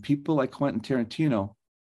 and people like Quentin Tarantino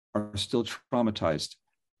are still traumatized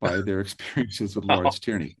by their experiences with Lawrence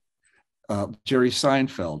Tierney. Jerry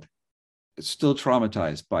Seinfeld still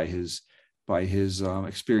traumatized by his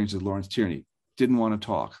experience with Lawrence Tierney. Didn't want to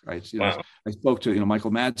talk. I spoke to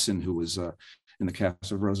Michael Madsen, who was in the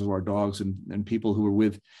cast of Reservoir Dogs, and people who were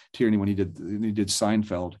with Tierney when he did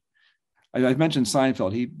Seinfeld. I mentioned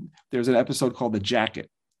Seinfeld. There's an episode called The Jacket.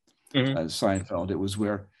 Seinfeld. It was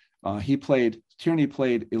where Tierney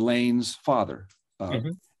played Elaine's father,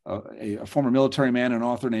 a former military man and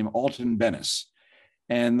author named Alton Bennis.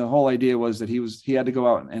 And the whole idea was that he had to go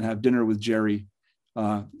out and have dinner with Jerry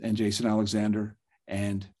and Jason Alexander,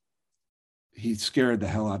 and he scared the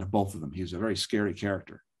hell out of both of them. He was a very scary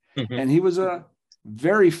character, and he was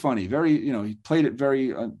very funny, he played it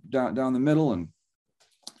very down the middle and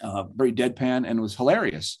very deadpan, and was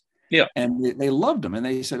hilarious. Yeah, and they loved him, and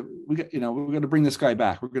they said, we're going to bring this guy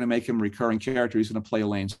back. We're going to make him a recurring character. He's going to play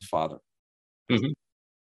Elaine's father.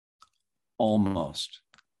 Almost.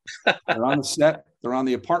 They're on the set. They're on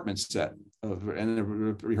the apartment set, and they're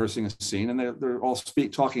rehearsing a scene, and they're all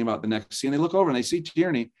talking about the next scene. They look over and they see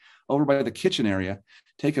Tierney over by the kitchen area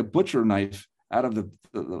take a butcher knife out of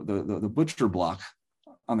the butcher block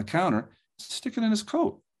on the counter, stick it in his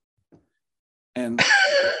coat. And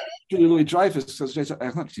Julia Louis-Dreyfus says, "Do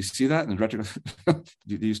you see that?" And the director goes,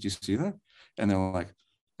 "Do you see that?" And they're like,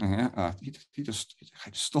 I just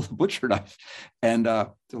stole the butcher knife. And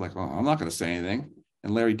they're like, "Well, I'm not going to say anything."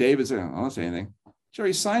 And Larry David said, "I'm not saying anything."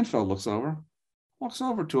 Jerry Seinfeld walks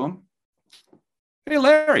over to him. "Hey,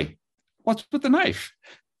 Larry, what's with the knife?"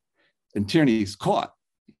 And Tierney's caught,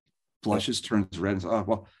 blushes, turns red, and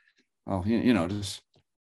says,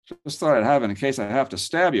 just thought I'd have it in case I have to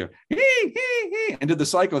stab you. And did the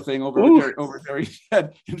psycho thing over Jerry's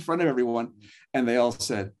head in front of everyone. And they all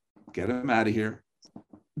said, "Get him out of here.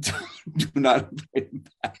 Do not invite him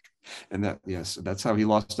back." And that's how he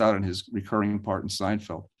lost out on his recurring part in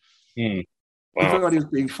Seinfeld. Wow. He thought he was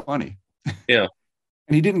being funny. Yeah.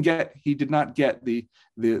 And he did not get the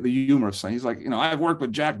humor of Seinfeld. He's like, I've worked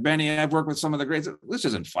with Jack Benny, I've worked with some of the greats. This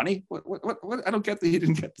isn't funny. What? I don't get he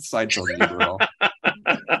didn't get the Seinfeld humor at all.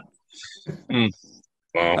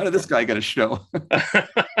 Wow. How did this guy get a show?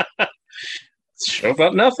 Show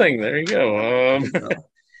about nothing. There you go.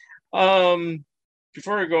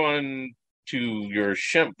 Before I go on to your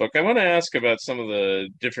Shemp book, I want to ask about some of the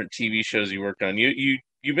different TV shows you worked on. You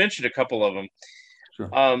mentioned a couple of them. Sure.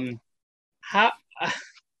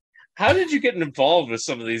 How did you get involved with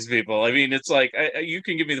some of these people? I mean, it's like, you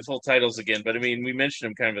can give me the full titles again, but I mean, we mentioned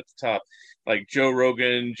them kind of at the top, like Joe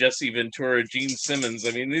Rogan, Jesse Ventura, Gene Simmons.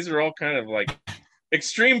 I mean, these are all kind of like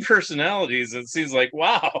extreme personalities. It seems like,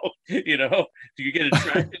 wow, do you get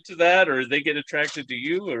attracted to that, or they get attracted to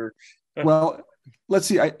you, or? Well, let's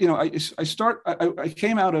see. I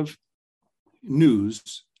came out of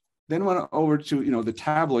news, then went over to, the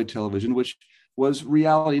tabloid television, which was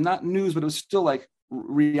reality, not news, but it was still like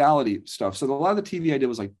reality stuff. So a lot of the TV I did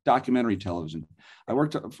was like documentary television. I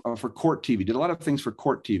worked for Court TV, did a lot of things for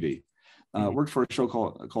Court TV. Worked for a show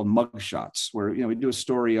called Mugshots, where we do a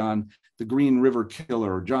story on the Green River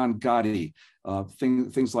Killer, or John Gotti,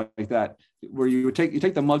 things like that, where you take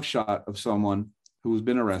the mugshot of someone who's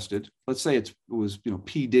been arrested. Let's say it was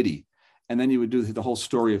P. Diddy, and then you would do the whole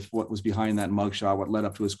story of what was behind that mugshot, what led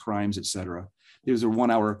up to his crimes, etc. These are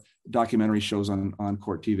 1-hour documentary shows on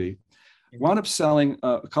Court TV. Wound up selling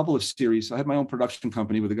a couple of series. I had my own production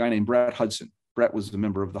company with a guy named Brett Hudson. Brett was a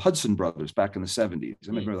member of the Hudson Brothers back in the 70s. I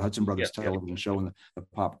remember the Hudson Brothers television show and the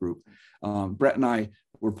pop group. Brett and I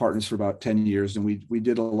were partners for about 10 years, and we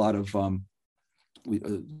did a lot of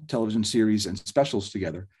television series and specials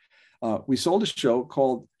together. We sold a show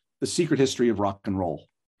called The Secret History of Rock and Roll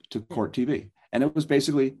to Court TV. And it was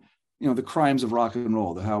basically, the crimes of rock and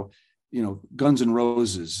roll, how Guns N'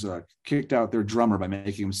 Roses kicked out their drummer by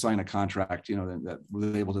making him sign a contract, that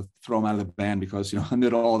was able to throw him out of the band because,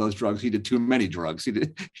 amid all of those drugs, he did too many drugs. He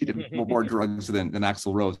did more drugs than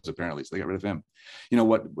Axl Rose, apparently. So they got rid of him.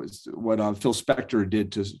 What Phil Spector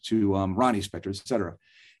did to Ronnie Spector, et cetera.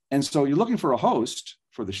 And so you're looking for a host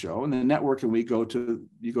for the show, and the network, and you go to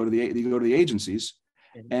the agencies,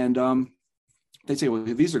 and they say, well,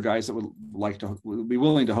 these are guys that would be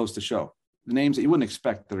willing to host the show. The names that you wouldn't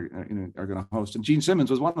expect that are going to host. And Gene Simmons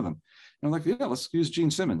was one of them. And I'm like, yeah, let's use Gene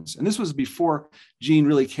Simmons. And this was before Gene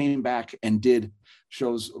really came back and did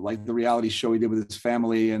shows like the reality show he did with his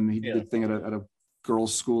family, and he did a thing at a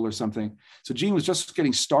girls' school or something. So Gene was just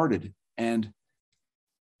getting started, and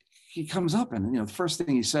he comes up, and the first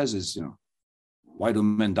thing he says is, why do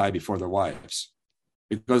men die before their wives?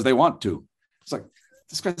 Because they want to. It's like,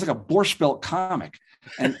 this guy's like a Borscht Belt comic.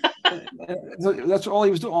 And that's all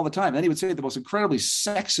he was doing all the time. And then he would say the most incredibly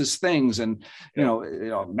sexist things, and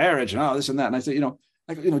marriage and all this and that. And I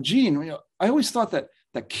said, Gene, I always thought that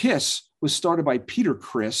that Kiss was started by Peter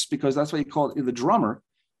Criss because that's what he called it, the drummer.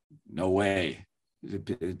 No way.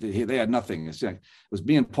 They had nothing. It was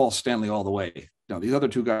me and Paul Stanley all the way. Now, these other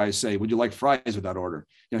two guys say, would you like fries without order?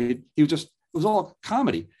 He was just, it was all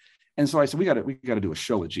comedy. And so I said, we got to do a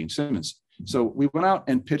show with Gene Simmons. So we went out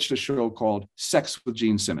and pitched a show called Sex with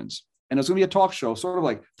Gene Simmons. And it was going to be a talk show, sort of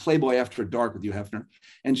like Playboy After Dark with Hugh Hefner.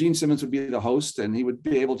 And Gene Simmons would be the host, and he would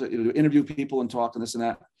be able to interview people and talk and this and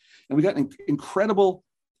that. And we got an incredible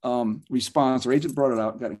response. Our agent brought it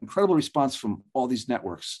out, got an incredible response from all these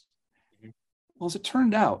networks. Well, as it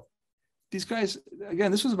turned out, these guys,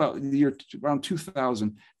 again, this was about the year around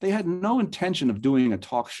 2000. They had no intention of doing a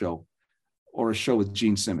talk show or a show with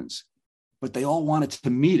Gene Simmons, but they all wanted to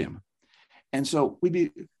meet him. And so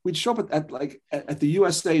we'd show up at the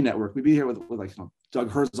USA Network. We'd be here with like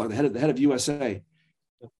Doug Herzog, the head of USA,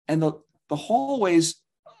 and the hallways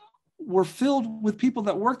were filled with people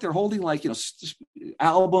that worked there holding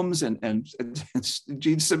albums and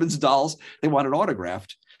Gene Simmons dolls. They wanted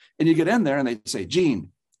autographed, and you get in there and they'd say, "Gene,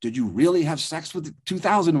 did you really have sex with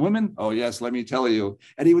 2,000 women?" "Oh yes, let me tell you."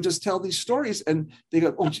 And he would just tell these stories, and they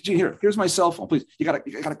go, "Oh, Gene, here's my cell phone. Please, you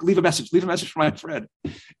gotta leave a message for my friend."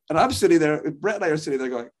 And I'm sitting there, Brett and I are sitting there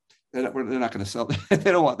going, they're not going to sell.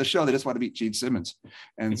 They don't want the show. They just want to meet Gene Simmons.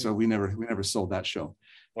 And so we never sold that show.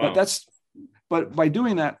 Wow. But by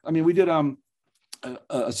doing that, I mean, we did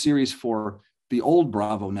a series for the old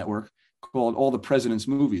Bravo network called All the President's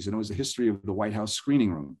Movies, and it was the history of the White House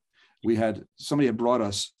screening room. Somebody had brought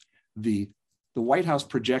us the White House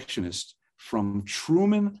projectionist from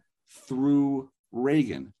Truman through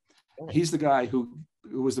Reagan. He's the guy who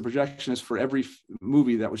was the projectionist for every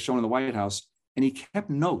movie that was shown in the White House, and he kept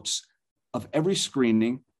notes of every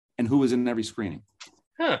screening and who was in every screening.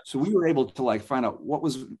 Huh. So we were able to find out what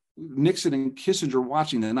was Nixon and Kissinger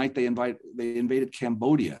watching the night they invaded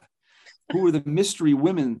Cambodia. Who were the mystery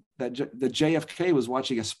women that JFK was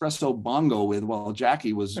watching Espresso Bongo with while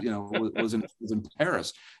Jackie was in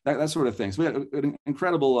Paris? That sort of thing. So we had an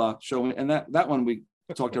incredible show, and that one we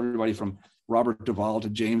talked to everybody from Robert Duvall to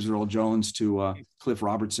James Earl Jones to Cliff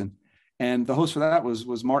Robertson, and the host for that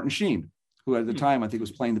was Martin Sheen, who at the time I think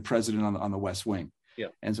was playing the president on the West Wing. Yeah.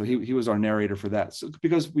 And so he was our narrator for that. So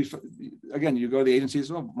because you go to the agencies,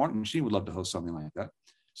 Martin Sheen would love to host something like that.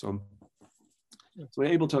 So we're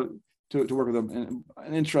able to work with them,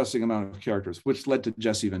 an interesting amount of characters, which led to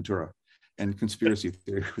Jesse Ventura and Conspiracy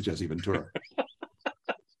Theory with Jesse Ventura.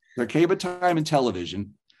 There came a time in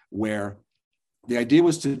television where the idea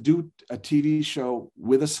was to do a TV show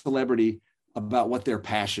with a celebrity about what their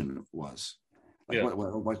passion was.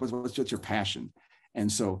 What's your passion?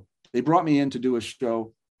 And so they brought me in to do a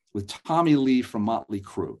show with Tommy Lee from Motley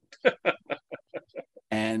Crue.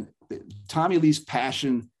 And Tommy Lee's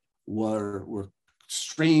passion were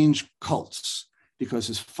strange cults, because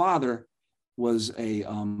his father was a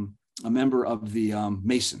member of the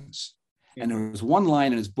Masons. And there was one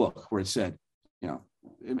line in his book where it said,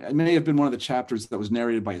 it may have been one of the chapters that was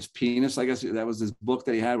narrated by his penis. I guess that was his book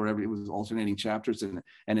that he had, where it was alternating chapters.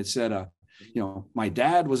 And it said, my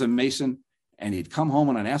dad was a Mason, and he'd come home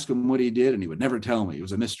and I'd ask him what he did, and he would never tell me. It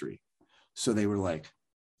was a mystery. So they were like,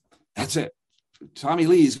 that's it. Tommy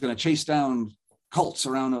Lee's going to chase down cults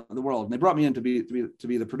around the world. And they brought me in to be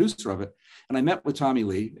the producer of it. And I met with Tommy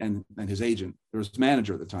Lee and his agent. There was his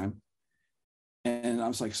manager at the time. And I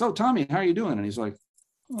was like, "So Tommy, how are you doing?" And he's like,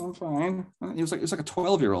 "Oh, I'm fine." He was like, it's like a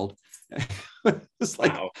 12-year-old. It's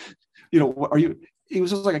like, wow. Are you? He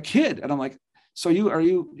was just like a kid. And I'm like, "So you're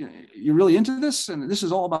really into this? And this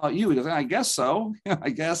is all about you?" He goes, "I guess so." I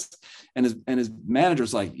guess. And his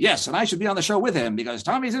manager's like, "Yes, and I should be on the show with him because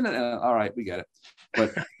Tommy's in it." All right, we get it.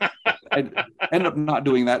 But I ended up not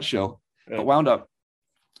doing that show, but wound up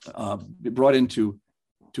brought in to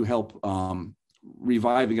help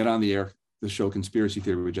revive and get on the air the show Conspiracy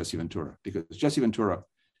Theory with Jesse Ventura, because Jesse Ventura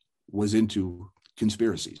was into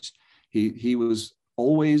conspiracies. He was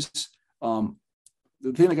always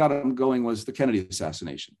the thing that got him going was the Kennedy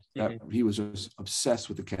assassination. He was just obsessed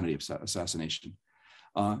with the Kennedy assassination.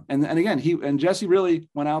 And again, Jesse really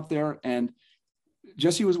went out there, and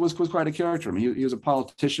Jesse was quite a character. I mean, he was a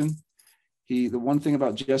politician. The one thing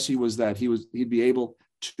about Jesse was that he'd be able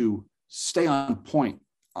to stay on point.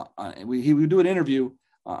 He would do an interview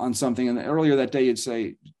on something, and earlier that day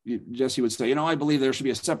Jesse would say, "I believe there should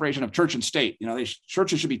be a separation of church and state.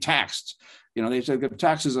 Churches should be taxed. They should get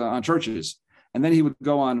taxes on churches." And then he would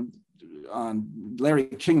go on Larry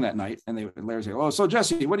King that night, and Larry would say, "Oh, so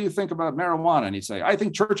Jesse, what do you think about marijuana?" And he'd say, "I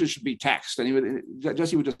think churches should be taxed." And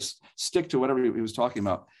Jesse would just stick to whatever he was talking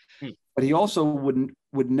about. But he also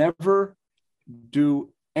would never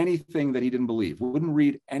do anything that he didn't believe, wouldn't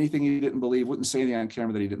read anything he didn't believe, wouldn't say anything on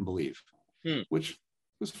camera that he didn't believe, which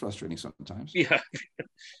was frustrating sometimes. Yeah.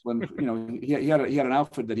 When, you know, he had an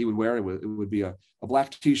outfit that he would wear. It would be a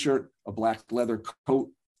black t-shirt, a black leather coat,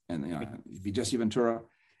 and, you know, it'd be Jesse Ventura.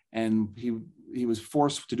 And he was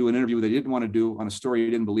forced to do an interview that he didn't want to do on a story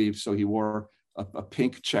he didn't believe. So he wore a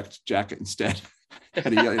pink checked jacket instead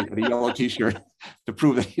and a yellow t-shirt to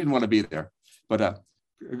prove that he didn't want to be there. But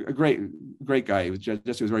a great guy.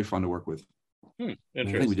 Jesse was very fun to work with. Interesting. I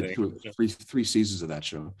think we did three seasons of that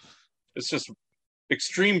show. It's just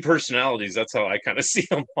extreme personalities. That's how I kind of see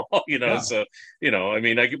them all, you know. Yeah. So, you know, I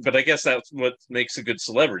mean, but I guess that's what makes a good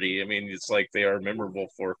celebrity. I mean, it's like they are memorable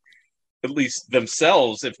for at least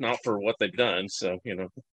themselves, if not for what they've done. So, you know.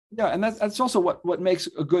 Yeah, and that's also what makes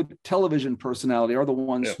a good television personality, are the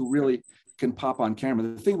ones who really can pop on camera.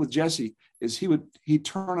 The thing with Jesse is he'd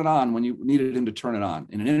turn it on when you needed him to turn it on.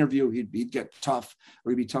 In an interview, he'd get tough,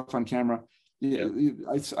 or he'd be tough on camera. Yeah.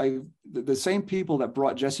 The same people that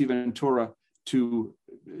brought Jesse Ventura to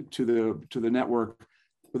the network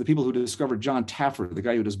were the people who discovered John Taffer, the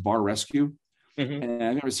guy who does Bar Rescue. And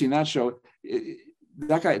I've never seen that show.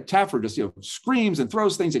 That guy Taffer just, you know, screams and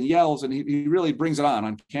throws things and yells, and he really brings it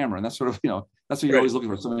on camera. And that's sort of, you know, that's what you're always looking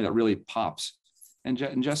for, somebody that really pops. And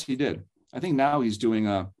Jesse did. I think now I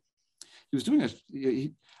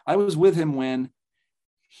was with him when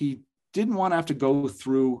he didn't want to have to go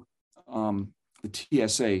through the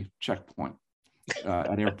TSA checkpoint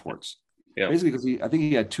at airports. Yeah. Basically, because I think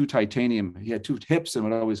he had two hips and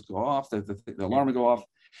would always go off, the alarm would go off.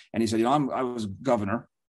 And he said, you know, I was governor,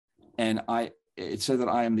 and it said that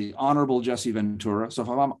I am the Honorable Jesse Ventura. So if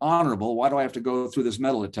I'm honorable, why do I have to go through this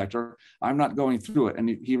metal detector? I'm not going through it. And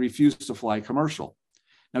he refused to fly commercial.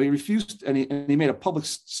 Now he refused, and he made a public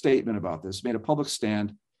statement about this, made a public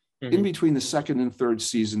stand in between the second and third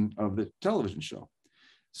season of the television show.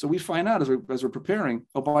 So we find out as we're preparing,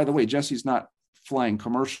 oh, by the way, Jesse's not flying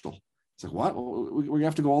commercial. It's like, what? We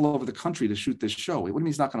have to go all over the country to shoot this show. What do you mean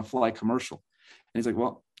he's not going to fly commercial? And he's like,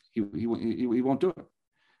 well, he won't do it.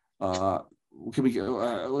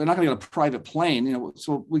 We're not going to get a private plane, you know.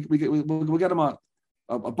 So we'll get him a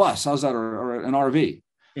bus. How's that, or an RV?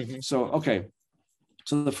 So okay.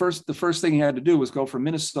 So the first thing he had to do was go from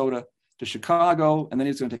Minnesota to Chicago, and then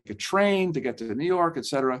he's going to take a train to get to New York,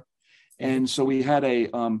 etc. And so we had a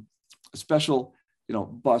special, you know,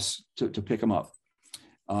 bus to pick him up.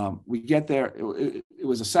 We get there. It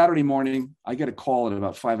was a Saturday morning. I get a call at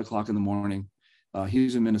about 5 o'clock in the morning.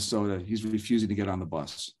 He's in Minnesota. He's refusing to get on the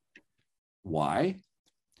bus. Why?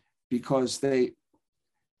 Because they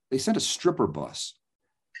sent a stripper bus,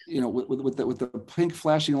 you know, with the pink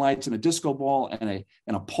flashing lights and a disco ball and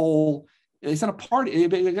a pole. They sent a party.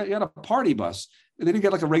 They got a party bus. They didn't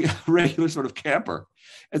get like a regular sort of camper.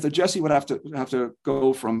 And so Jesse would have to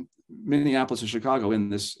go from Minneapolis to Chicago in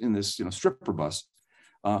this you know, stripper bus.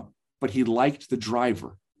 But he liked the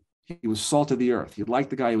driver. He was salt of the earth. He liked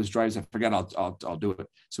the guy who was driving. He said, forget, I'll do it.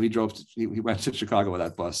 So he went to Chicago with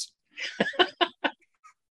that bus.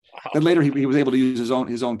 Then later he was able to use his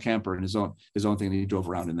own camper and his own thing, and he drove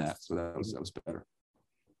around in that. So that was better.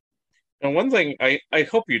 And one thing, I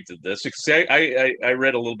hope you did this, because I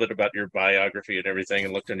read a little bit about your biography and everything,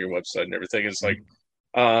 and looked on your website and everything. It's like,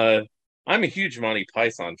 I'm a huge Monty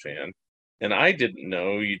Python fan, and I didn't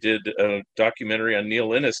know you did a documentary on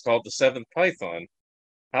Neil Innes called The Seventh Python.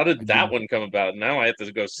 How did that one come about? Now I have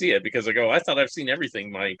to go see it, because I thought I've seen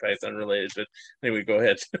everything Monty Python related. But anyway, go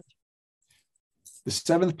ahead. The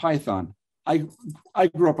Seventh Python. I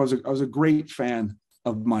grew up. I was a great fan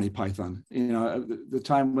of Monty Python. You know, the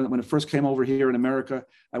time when it first came over here in America,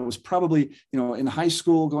 I was probably, you know, in high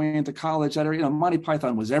school, going into college. You know, Monty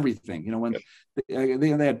Python was everything. You know, when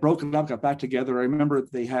they had broken up, got back together. I remember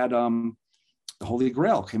they had the Holy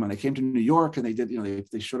Grail came on. They came to New York, and they did. You know,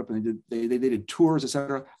 they showed up and they did tours,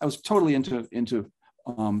 etc. I was totally into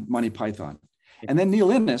Monty Python, and then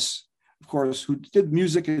Neil Innes, of course, who did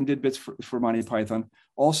music and did bits for Monty Python,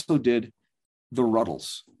 also did the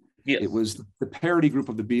Ruddles. Yes. It was the parody group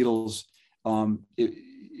of the Beatles.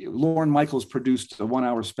 Lorne Michaels produced a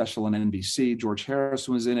 1-hour special on NBC. George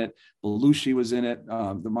Harrison was in it. Belushi was in it.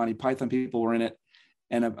 The Monty Python people were in it.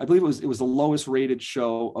 And I believe it was the lowest rated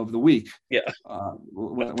show of the week. Yeah.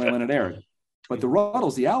 When it aired. But the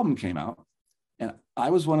Ruddles, the album came out, and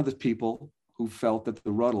I was one of the people who felt that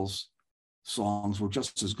the Ruddles songs were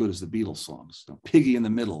just as good as the Beatles songs. Piggy in the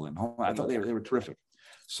Middle, and I thought they were terrific.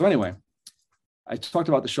 So anyway, I talked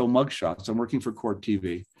about the show Mugshots. I'm working for Court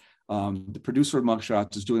TV. The producer of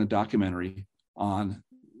Mugshots is doing a documentary on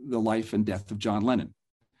the life and death of John Lennon.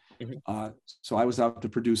 So I was out to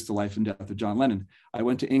produce the life and death of John Lennon. I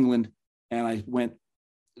went to England, and I went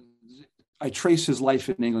I trace his life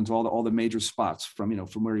in England to all the major spots, from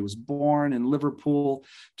where he was born in Liverpool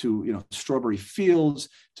to Strawberry Fields,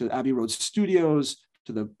 to Abbey Road Studios,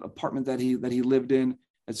 to the apartment that he lived in,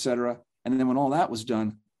 etc. And then when all that was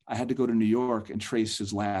done, I had to go to New York and trace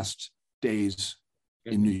his last days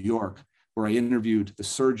in New York, where I interviewed the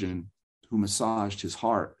surgeon who massaged his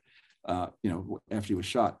heart, after he was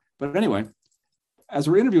shot. But anyway, as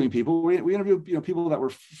we're interviewing people, we interviewed people that were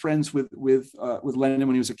friends with Lennon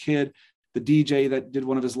when he was a kid. The DJ that did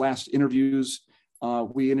one of his last interviews.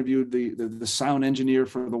 We interviewed the sound engineer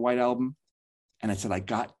for the White Album, and I said I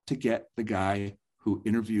got to get the guy who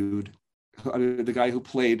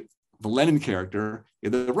played the Lennon character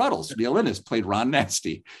in the Ruddles. Neil Innes played Ron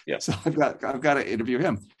Nasty. Yeah. So I've got to interview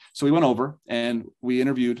him. So we went over and we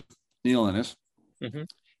interviewed Neil Innes. Mm-hmm.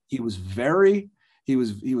 He was very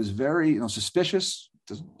suspicious.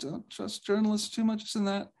 Don't trust journalists too much in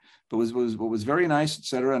that. But was very nice, et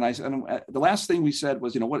cetera. And the last thing we said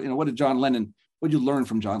was, what did John Lennon? What did you learn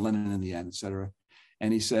from John Lennon in the end, et cetera?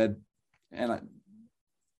 And he said,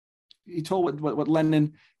 he told what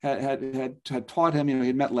Lennon had taught him.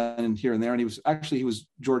 He'd met Lennon here and there, and he was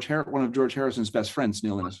one of George Harrison's best friends.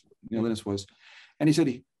 Neil Innes was, and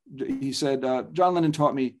he said John Lennon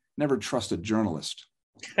taught me never trust a journalist.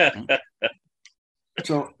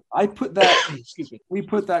 So I put that. We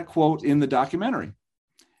put that quote in the documentary.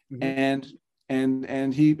 Mm-hmm.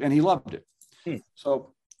 And he loved it.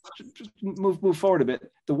 So just move forward a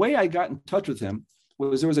bit. The way I got in touch with him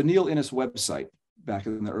was there was a Neil Innes website back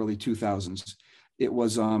in the early 2000s. It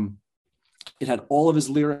was it had all of his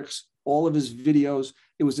lyrics, all of his videos.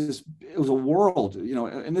 It was a world,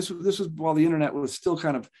 and this was while the internet was still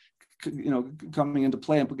kind of coming into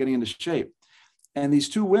play and getting into shape. And these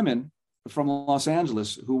two women from Los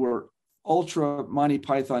Angeles who were ultra Monty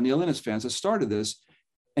Python Neil Innes fans that started this.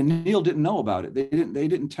 And Neil didn't know about it. They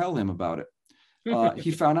didn't tell him about it.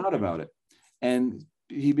 He found out about it, and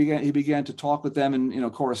he began to talk with them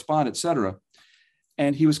and correspond, etc.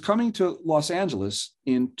 And he was coming to Los Angeles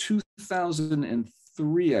in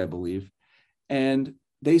 2003, I believe, and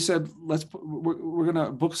they said, we're going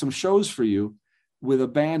to book some shows for you with a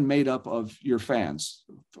band made up of your fans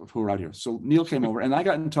who are out here. So Neil came over, and I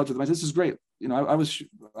got in touch with him. I said, this is great. I was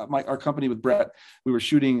our company with Brett. We were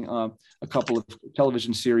shooting a couple of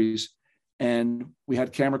television series, and we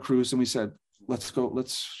had camera crews, and we said, let's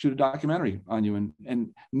shoot a documentary on you.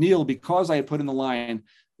 And Neil, because I had put in the line,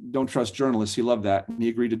 don't trust journalists, he loved that, and he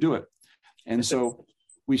agreed to do it. And so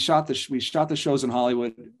we shot the shows in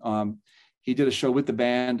Hollywood. He did a show with the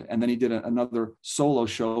band, and then he did another solo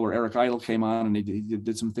show where Eric Idle came on, and he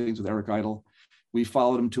did some things with Eric Idle. We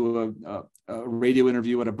followed him to a radio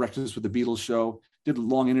interview at a Breakfast with the Beatles show, did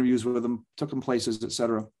long interviews with him, took him places,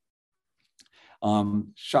 etc.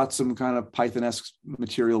 Shot some kind of Python-esque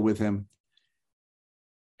material with him,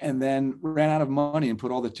 and then ran out of money and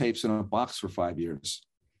put all the tapes in a box for 5 years.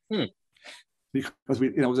 Because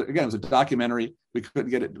it was a documentary. We couldn't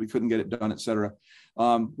get it done, etc.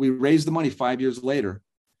 We raised the money 5 years later,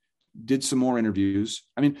 did some more interviews.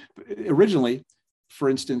 I mean, originally, for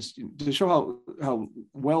instance, to show how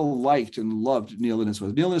well liked and loved Neil Innes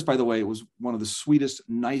was. Neil Innes, by the way, was one of the sweetest,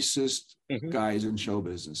 nicest guys in show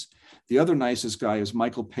business. The other nicest guy is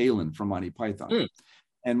Michael Palin from Monty Python.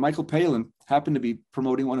 And Michael Palin happened to be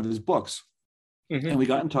promoting one of his books. And we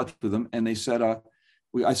got in touch with them, and they said,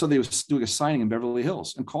 I saw they was doing a signing in Beverly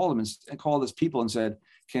Hills, and called them and called his people and said,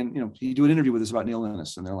 can you do an interview with us about Neil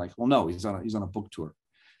Innes? And they're like, well, no, he's on a book tour.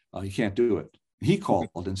 He can't do it. He called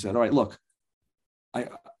and said, all right, look,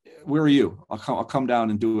 where are you? I'll come down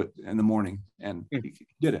and do it in the morning. And he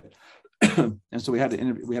did it. And so we had an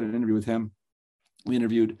interview with him. We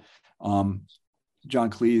interviewed John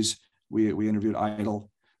Cleese. We interviewed Idle.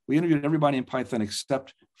 We interviewed everybody in Python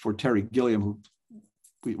except for Terry Gilliam, who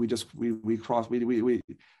we crossed.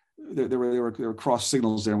 There were cross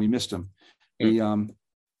signals there, and we missed him.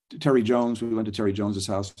 Terry Jones. We went to Terry Jones's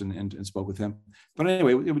house and spoke with him. But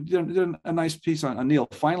anyway, we did a nice piece on Neil.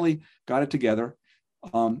 Finally got it together.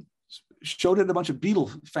 Showed it at a bunch of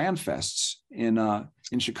Beatle fan fests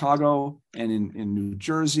in Chicago and in New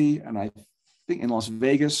Jersey, and I think in Las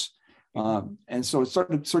Vegas. And so it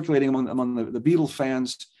started circulating among the Beatle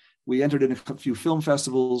fans. We entered in a few film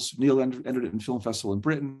festivals. Neil entered it in film festival in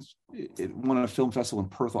Britain. It won a film festival in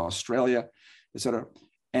Perth, Australia, et cetera.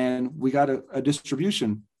 And we got a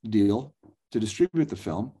distribution deal to distribute the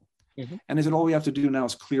film. And they said, all we have to do now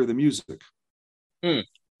is clear the music.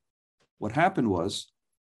 What happened was,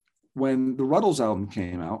 when the Ruddles album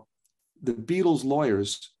came out, the Beatles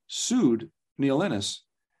lawyers sued Neil Innes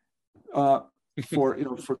for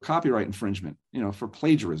for copyright infringement, for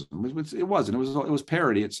plagiarism. It wasn't. It was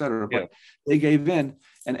parody, etc. But they gave in,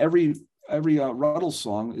 and every Rutles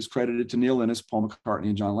song is credited to Neil Innes, Paul McCartney,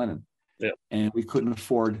 and John Lennon. Yeah. And we couldn't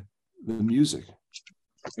afford the music,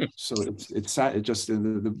 so it sat. It just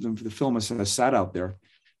the film has sat out there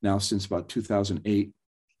now since about 2008.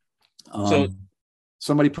 So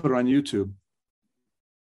somebody put it on YouTube.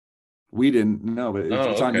 We didn't know, but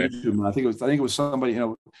it's on YouTube. I think it was somebody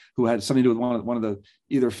who had something to do with one of the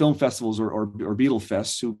either film festivals or Beatle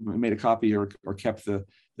Fests who made a copy or kept the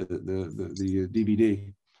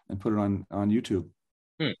DVD and put it on YouTube.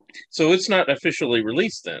 So it's not officially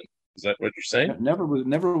released then. Is that what you're saying? It never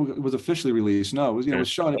was officially released. No, it was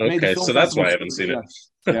shown. Okay, so that's why I haven't seen it.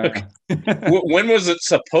 Yeah. When was it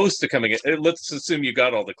supposed to come again? Let's assume you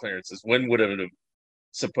got all the clearances. When would it have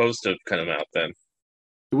supposed to come out then?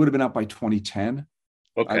 It would have been out by 2010.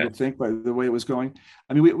 Okay. I would think, by the way it was going.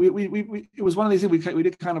 I mean, we it was one of these things we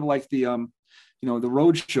did kind of like the the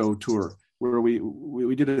roadshow tour where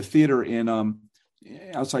we did a theater in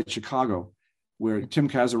outside Chicago where Tim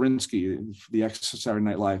Kazurinsky, the ex-Saturday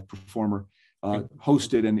Night Live performer,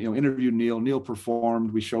 hosted and interviewed Neil. Neil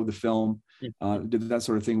performed. We showed the film, did that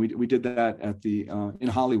sort of thing. We did that at the in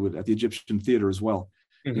Hollywood at the Egyptian Theater as well.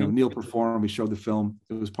 Neil performed. We showed the film.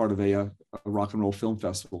 It was part of a rock and roll film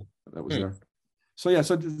festival that was there. So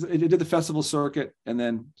so it did the festival circuit and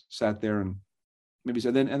then sat there and maybe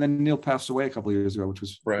said and then Neil passed away a couple of years ago, which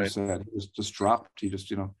was sad. He was just dropped. He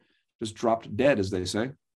just just dropped dead, as they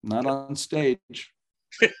say, not on stage.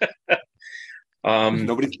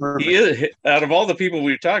 Nobody's perfect. He is, out of all the people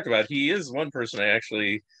we've talked about, he is one person I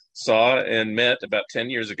actually saw and met about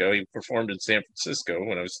 10 years ago. He performed in San Francisco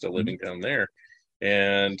when I was still living down there.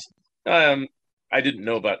 And I didn't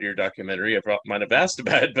know about your documentary. I might have asked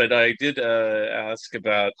about it, but I did ask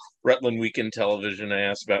about Rutland Weekend Television. I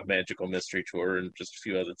asked about Magical Mystery Tour and just a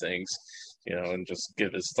few other things, and just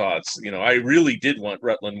give his thoughts. I really did want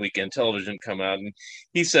Rutland Weekend Television to come out, and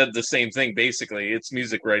he said the same thing. Basically, it's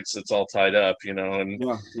music rights that's all tied up,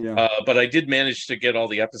 but I did manage to get all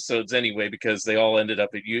the episodes anyway because they all ended up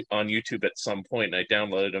on YouTube at some point, and I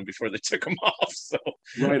downloaded them before they took them off. So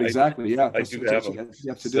exactly. I do have them. You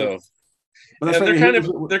have to do. But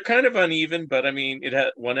they're kind of uneven, but I mean, it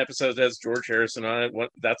had one episode that has George Harrison on it.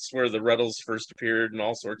 That's where the Rutles first appeared, and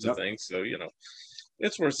all sorts of things. So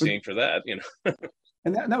it's worth seeing for that.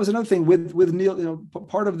 And that was another thing with Neil.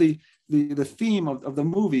 Part of the theme of the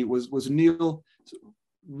movie was Neil's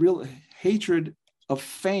real hatred of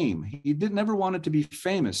fame. He never wanted to be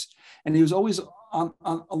famous, and he was always on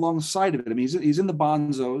alongside of it. I mean, he's in the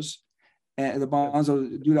Bonzos, the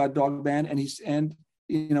Bonzo Doodad Dog Band, and he's in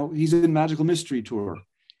Magical Mystery Tour.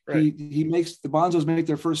 Right. He makes the Bonzos make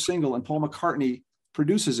their first single, and Paul McCartney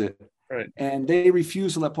produces it. Right. And they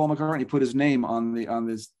refuse to let Paul McCartney put his name on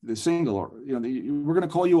the single. Or we're going to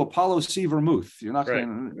call you Apollo C. Vermouth. You're not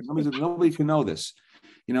going to. Nobody can know this.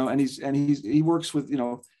 And he works with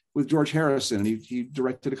George Harrison. He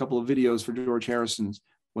directed a couple of videos for George Harrison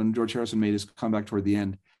when George Harrison made his comeback toward the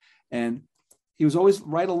end, and he was always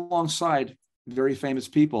right alongside very famous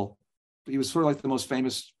people. He was sort of like the most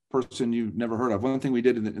famous person you've never heard of. One thing we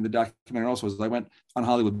did in the documentary also was I went on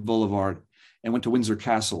Hollywood Boulevard and went to Windsor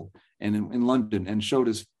Castle and in London and showed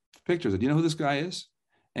his pictures. Do you know who this guy is?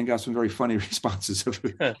 And got some very funny responses of who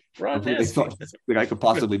they thought the guy could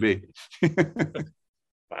possibly be.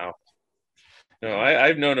 Wow. No,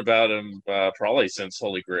 I've known about him probably since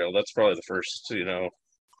Holy Grail. That's probably the first,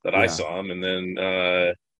 that I saw him. And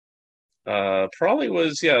then probably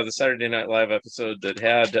was the Saturday Night Live episode that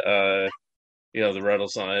had the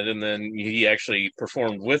Rutles on it, and then he actually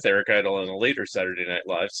performed with Eric Idle on a later Saturday Night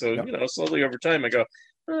Live. So slowly over time I go,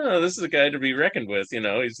 this is a guy to be reckoned with.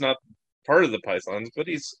 He's not part of the Pythons, but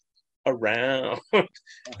he's around.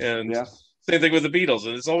 And same thing with the Beatles,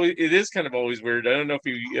 and it is kind of always weird. I don't know if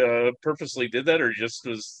he purposely did that or just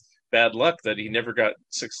was bad luck that he never got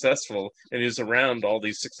successful and he was around all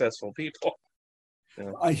these successful people.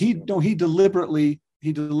 He deliberately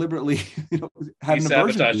had an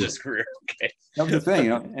aversion to his career. Okay. That was the thing,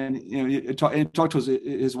 and he talked to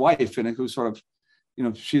his wife, and who sort of,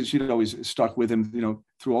 she'd always stuck with him,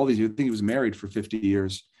 through all these years. I think he was married for 50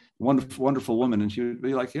 years. Wonderful woman, and she would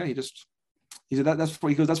be like, he said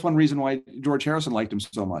that's one reason why George Harrison liked him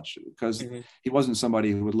so much, because he wasn't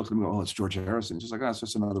somebody who would look at him and go, oh, it's George Harrison. He's just like, it's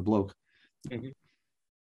just another bloke.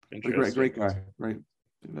 Great guy, right?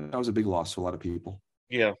 That was a big loss to a lot of people.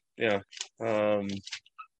 Yeah. And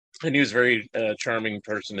he was a very charming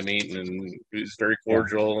person to meet, and he was very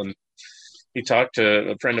cordial. And he talked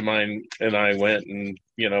to a friend of mine, and I went, and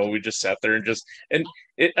we just sat there and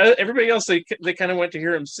everybody else, they kind of went to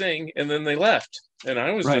hear him sing, and then they left, and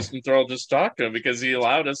I was just enthralled just to talk to him because he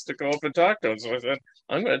allowed us to go up and talk to him. So I said,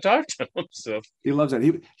 I'm going to talk to him. So he loves that.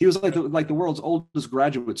 He was like the world's oldest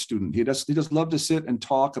graduate student. He just loved to sit and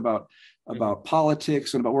talk about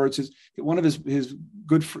politics and about words. One of his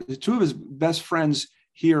two of his best friends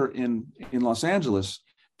here in Los Angeles,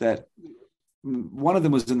 that one of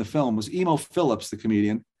them was in the film, was Emo Phillips, the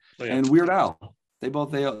comedian, and Weird Al. They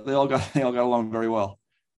all got along very well.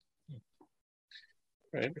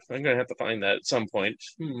 Right. I'm going to have to find that at some point.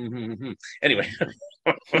 Anyway,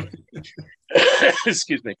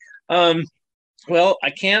 excuse me. Well, I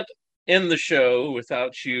can't end the show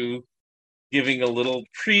without you giving a little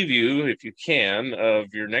preview, if you can,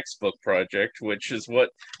 of your next book project, which is what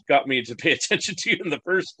got me to pay attention to you in the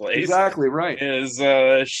first place. Exactly right. Is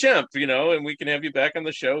Shemp, and we can have you back on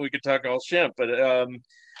the show. We could talk all Shemp, but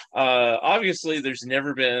obviously there's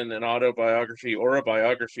never been an autobiography or a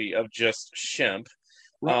biography of just Shemp.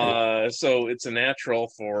 Right. So it's a natural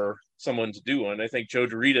for someone to do one. I think Joe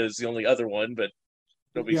DeRita is the only other one, but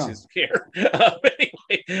nobody seems to care.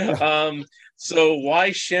 Anyway, so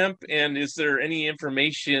why Shemp, and is there any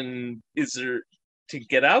information to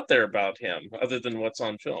get out there about him other than what's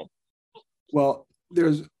on film? Well,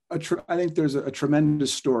 I think there's a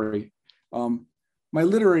tremendous story. My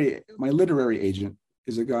literary agent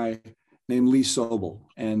is a guy named Lee Sobel,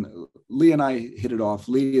 and Lee and I hit it off.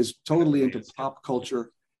 Lee is totally into pop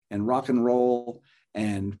culture and rock and roll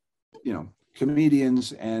and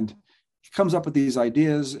comedians, and he comes up with these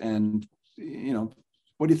ideas, and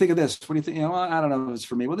what do you think of this? What do you think? I don't know if it's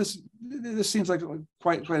for me. Well, this seems like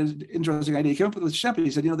quite an interesting idea. He came up with Shemp, and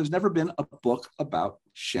he said, there's never been a book about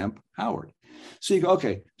Shemp Howard. So you go,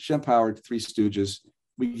 okay, Shemp Howard, Three Stooges,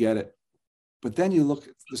 we get it. But then you look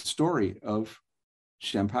at the story of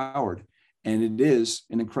Shemp Howard, and it is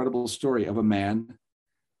an incredible story of a man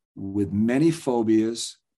with many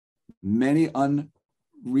phobias, many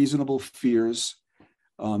unreasonable fears,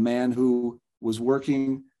 a man who was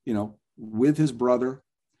working, with his brother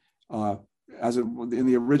in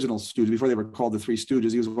the original Stooges, before they were called the Three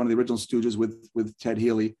Stooges. He was one of the original Stooges with Ted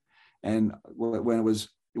Healy. And when it was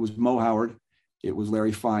Moe Howard, it was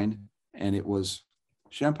Larry Fine, and it was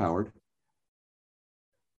Shemp Howard.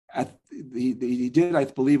 He did, I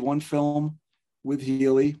believe, one film with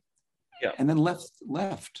Healy, and then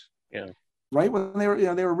left. Yeah. Right when they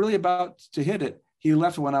were really about to hit it, he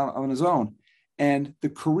left and went out on his own. And the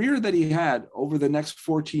career that he had over the next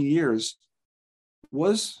 14 years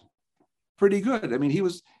was pretty good. I mean, he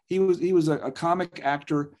was a comic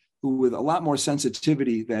actor who, with a lot more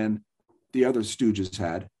sensitivity than the other Stooges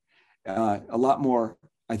had, a lot more,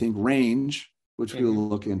 I think, range, which we'll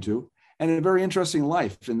look into. And a very interesting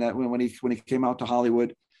life in that when he came out to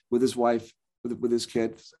Hollywood with his wife, with his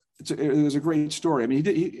kids, it was a great story. I mean,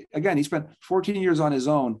 he spent 14 years on his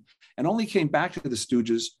own and only came back to the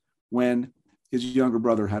Stooges when his younger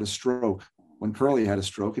brother had a stroke, when Curly had a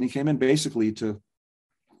stroke, and he came in basically to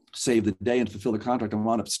save the day and fulfill the contract and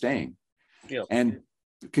wound up staying. Yeah. And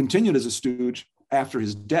continued as a Stooge after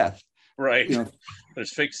his death. Right.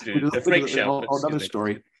 There's fake Stooge, the fake Shemp. Another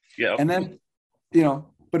story. Yeah. And then,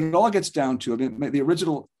 but it all gets down to, the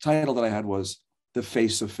original title that I had was The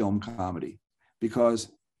Face of Film Comedy, because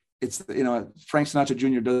it's, Frank Sinatra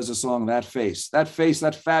Jr. does a song, that face, that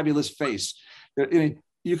fabulous face.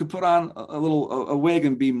 You could put on a wig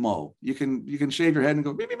and be Moe. You can shave your head and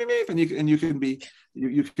go beep, beep, beep, beep, and you can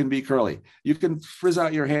be Curly. You can frizz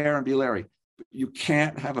out your hair and be Larry. But you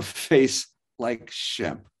can't have a face like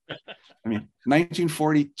Shemp.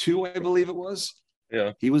 1942, I believe it was.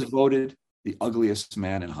 Yeah, he was voted the ugliest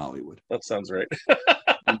man in Hollywood. That sounds right.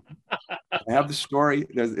 I have the story.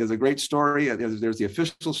 There's a great story. There's the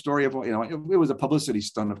official story of, it was a publicity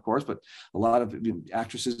stunt, of course, but a lot of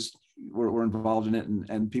actresses were involved in it,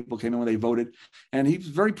 and people came in when they voted. And he was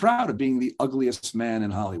very proud of being the ugliest man in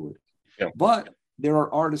Hollywood. Yeah. But there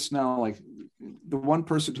are artists now, like the one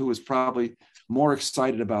person who is probably more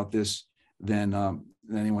excited about this than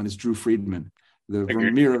anyone is Drew Friedman, the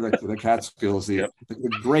Vermeer of the Catskills, the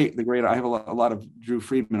great. I have a lot of Drew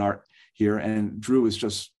Friedman art here, and Drew is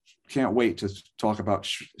just can't wait to talk about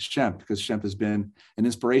Shemp, because Shemp has been an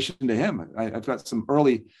inspiration to him. I've got some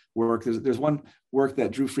early work. There's one work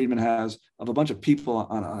that Drew Friedman has of a bunch of people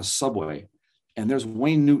on a subway, and there's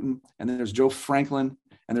Wayne Newton, and then there's Joe Franklin,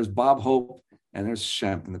 and there's Bob Hope, and there's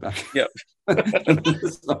Shemp in the back. Yep.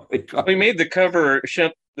 We made the cover,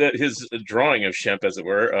 Shemp, that his drawing of Shemp, as it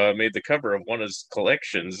were, made the cover of one of his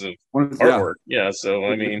collections of artwork. Yeah. So,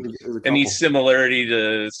 I mean, any similarity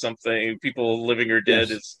to something, people living or dead,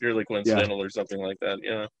 is purely coincidental or something like that.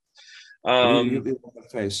 Yeah.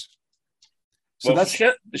 Face. So well,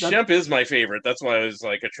 Shemp is my favorite. That's why I was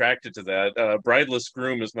like attracted to that. Brideless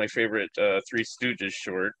Groom is my favorite Three Stooges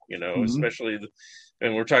short, especially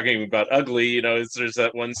and we're talking about ugly, there's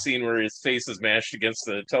that one scene where his face is mashed against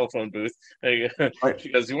the telephone booth. She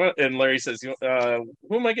goes, and Larry says, who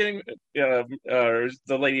am I getting, the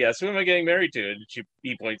lady asks, who am I getting married to? And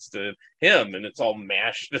he points to him, and it's all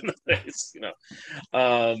mashed in the face,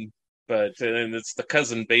 But and it's the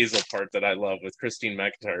cousin Basil part that I love, with Christine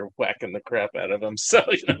McIntyre whacking the crap out of him. So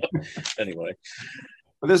anyway.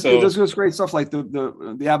 But there's great stuff like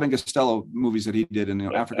the Abbott and Costello movies that he did in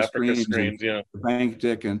Africa Screams, The Bank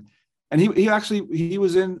Dick, and he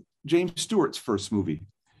was in James Stewart's first movie.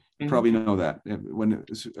 You probably know that. When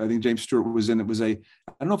I think James Stewart was in, I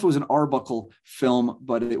don't know if it was an Arbuckle film,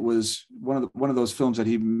 but it was one of those films that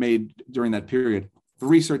he made during that period. The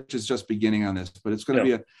research is just beginning on this, but it's going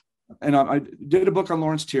to be and I did a book on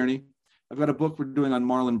Lawrence Tierney. I've got a book we're doing on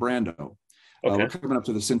Marlon Brando. We're coming up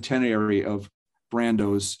to the centenary of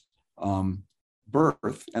Brando's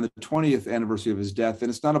birth and the 20th anniversary of his death. And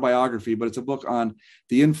it's not a biography, but it's a book on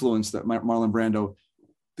the influence that Marlon Brando,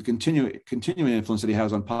 the continuing influence that he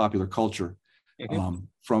has on popular culture,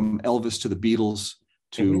 from Elvis to the Beatles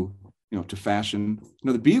to, to fashion.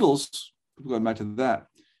 The Beatles, going back to that,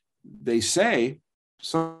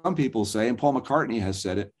 some people say, and Paul McCartney has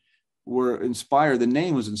said it, the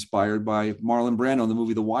name was inspired by Marlon Brando in the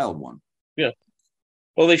movie The Wild One. Yeah.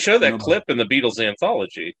 Well, they show that clip in the Beatles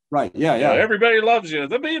anthology. Right. Yeah. Yeah. Everybody loves you.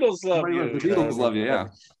 The Beatles love you. The Beatles love you. Yeah.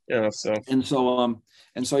 Yeah. So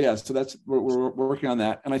that's we're working on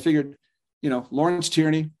that. And I figured, Lawrence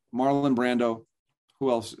Tierney, Marlon Brando, who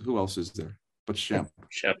else is there but Shemp?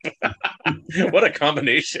 What a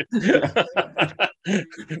combination.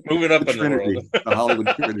 Moving up in the world. The Hollywood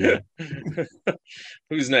Trinity.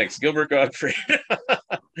 Who's next? Gilbert Gottfried.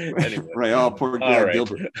 Anyway. Right. Oh, poor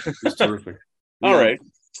Gilbert. He's terrific. All right.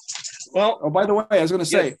 Well. Oh, by the way, I was going to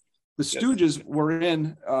say, the Stooges were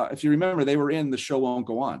in, if you remember, they were in The Show Won't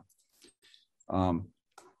Go On.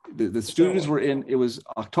 The Stooges were in, it was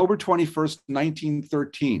October 21st,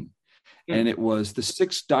 1913. And it was the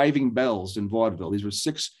 6 Diving Bells in vaudeville. These were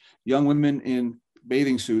 6 young women in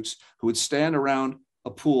bathing suits who would stand around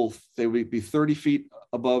a pool. They would be 30 feet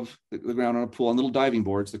above the ground on a pool on little diving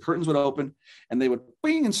boards. The curtains would open and they would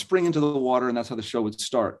bing and spring into the water. And that's how the show would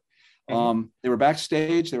start. They were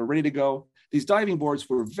backstage. They were ready to go. These diving boards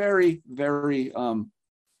were very, very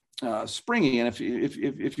springy. And if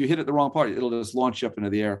you hit it the wrong part, it'll just launch you up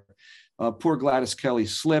into the air. Poor Gladys Kelly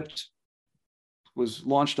slipped, was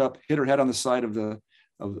launched up, hit her head on the side of the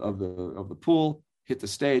pool, hit the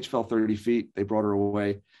stage, fell 30 feet. They brought her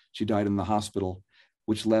away. She died in the hospital,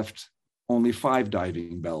 which left only 5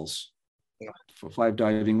 diving bells for 5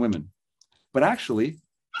 diving women. But actually,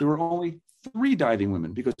 there were only 3 diving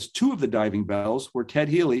women, because 2 of the diving bells were Ted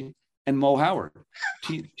Healy and Mo Howard.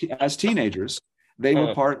 As teenagers, they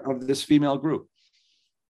were part of this female group.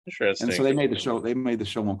 Interesting. And so they made the show. They made The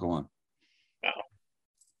Show Won't Go On. Wow.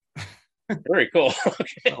 Very cool.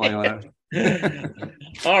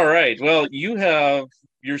 All right. Well, you have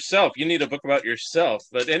yourself. You need a book about yourself.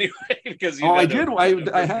 But anyway, because I did.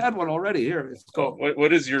 I had one already here. It's called.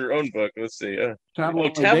 What is your own book? Let's see.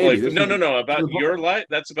 Tabloid. No. About your life.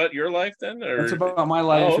 That's about your life then, or that's about my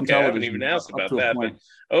life. Oh, okay. I haven't even asked about that. But,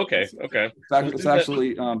 okay. It's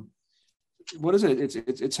actually. What is it?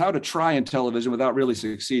 It's how to try in television without really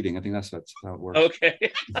succeeding. I think that's how it works. Okay.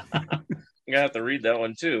 I'm gonna have to read that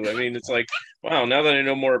one too. I mean, it's like, wow, now that I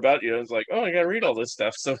know more about you, it's like, oh, I gotta read all this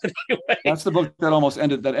stuff. So anyway. That's the book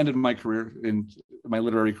that ended my career, in my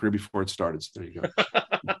literary career, before it started. So there you go.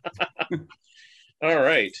 All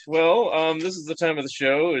right. Well, this is the time of the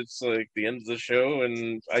show. It's like the end of the show,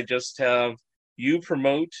 and I just have you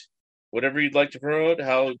promote whatever you'd like to promote,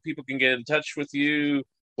 how people can get in touch with you,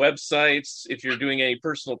 websites, if you're doing any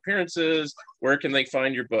personal appearances, where can they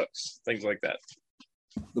find your books, things like that.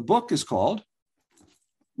 The book is called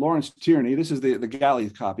Lawrence Tierney. This is the galley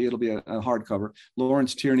copy. It'll be a hardcover.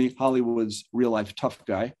 Lawrence Tierney, Hollywood's Real Life Tough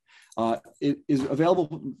Guy. It is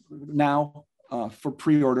available now for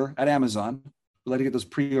pre-order at Amazon. We'd like to get those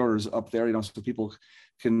pre-orders up there, so people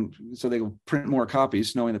so they will print more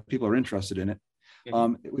copies, knowing that people are interested in it.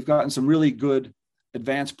 Mm-hmm. We've gotten some really good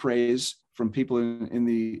advance praise from people in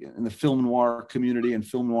the film noir community and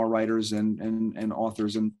film noir writers and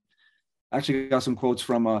authors, and actually got some quotes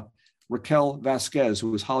from Raquel Vasquez,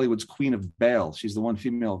 who was Hollywood's Queen of Bail. She's the one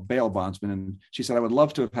female bail bondsman. And she said, I would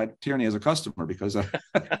love to have had Tierney as a customer because we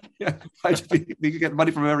could get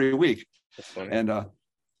money from him every week. That's funny. And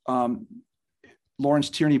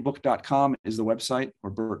LawrenceTierneyBook.com is the website,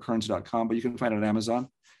 or BurtKearns.com, but you can find it on Amazon.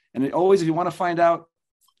 And if you want to find out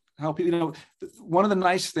how people, one of the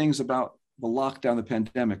nice things about the lockdown, the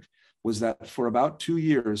pandemic, was that for about 2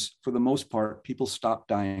 years, for the most part, people stopped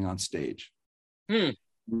dying on stage. And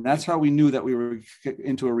that's how we knew that we were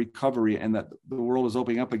into a recovery and that the world was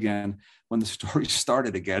opening up again when the story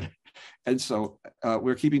started again. And so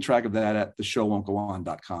we're keeping track of that at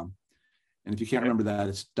theshowwon'tgoon.com. And if you can't remember that,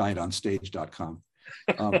 it's diedonstage.com.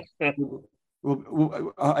 I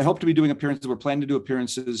hope to be doing appearances. We're planning to do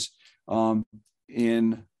appearances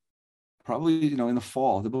in probably, in the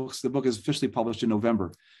fall. The book is officially published in November.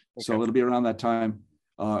 Okay. So it'll be around that time,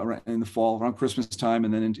 in the fall, around Christmas time,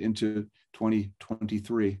 and then into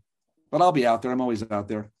 2023. But I'll be out there. I'm always out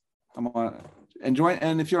there.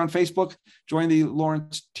 And if you're on Facebook, join the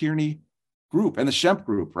Lawrence Tierney group and the Shemp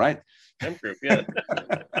group, right? Shemp group, yeah.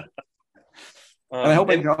 And I hope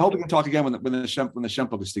we can talk again when the Shemp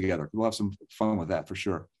book is together. We'll have some fun with that for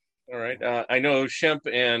sure. All right. I know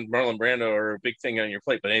Shemp and Marlon Brando are a big thing on your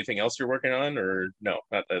plate, but anything else you're working on, or no,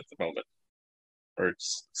 not at the moment? Or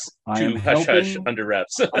it's too hush under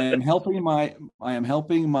wraps. I am helping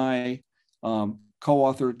my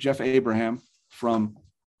co-author Jeff Abraham from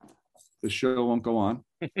The Show Won't Go On.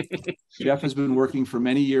 Jeff has been working for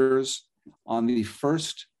many years on the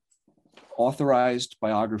first authorized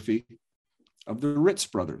biography of the Ritz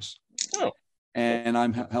brothers. Oh. And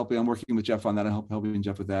I'm working with Jeff on that. I'm helping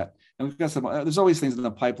Jeff with that. And we've got there's always things in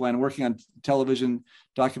the pipeline. I'm working on television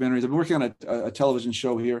documentaries. I've been working on a television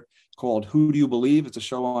show here called Who Do You Believe? It's a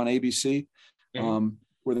show on ABC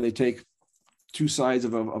where they take two sides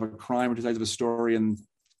of a crime or two sides of a story, and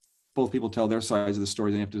both people tell their sides of the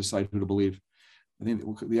story. Then you have to decide who to believe. I think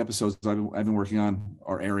the episodes I've been working on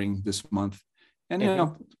are airing this month. And,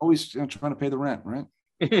 always trying to pay the rent, right?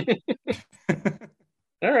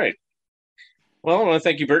 All right. Well, I want to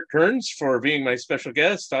thank you, Burt Kearns, for being my special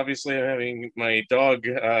guest. Obviously, I'm having my dog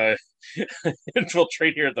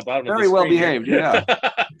infiltrate here at the bottom of the screen. Very well behaved, yeah.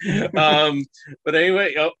 But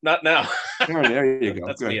anyway, not now. There you go.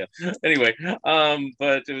 That's me. Anyway,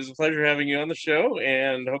 but it was a pleasure having you on the show,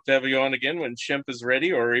 and hope to have you on again when Shemp is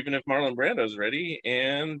ready, or even if Marlon Brando is ready.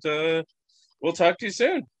 And we'll talk to you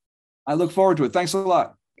soon. I look forward to it. Thanks a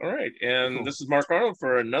lot. All right. And This is Mark Arnold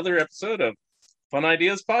for another episode of Fun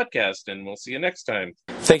Ideas Podcast, and we'll see you next time.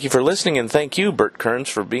 Thank you for listening, and thank you, Burt Kearns,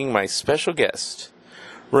 for being my special guest.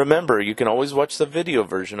 Remember, you can always watch the video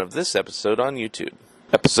version of this episode on YouTube.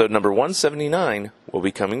 Episode number 179 will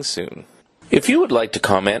be coming soon. If you would like to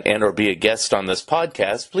comment and or be a guest on this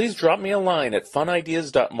podcast, please drop me a line at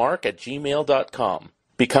funideas.mark@gmail.com.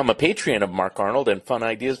 Become a Patreon of Mark Arnold and Fun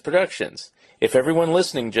Ideas Productions. If everyone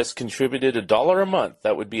listening just contributed $1 a month,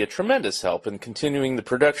 that would be a tremendous help in continuing the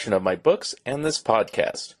production of my books and this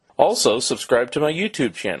podcast. Also, subscribe to my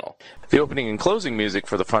YouTube channel. The opening and closing music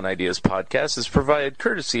for the Fun Ideas podcast is provided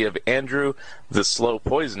courtesy of Andrew the Slow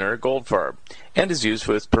Poisoner Goldfarb and is used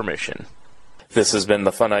with permission. This has been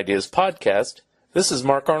the Fun Ideas podcast. This is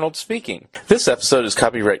Mark Arnold speaking. This episode is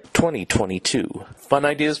copyright 2022. Fun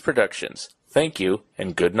Ideas Productions. Thank you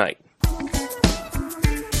and good night.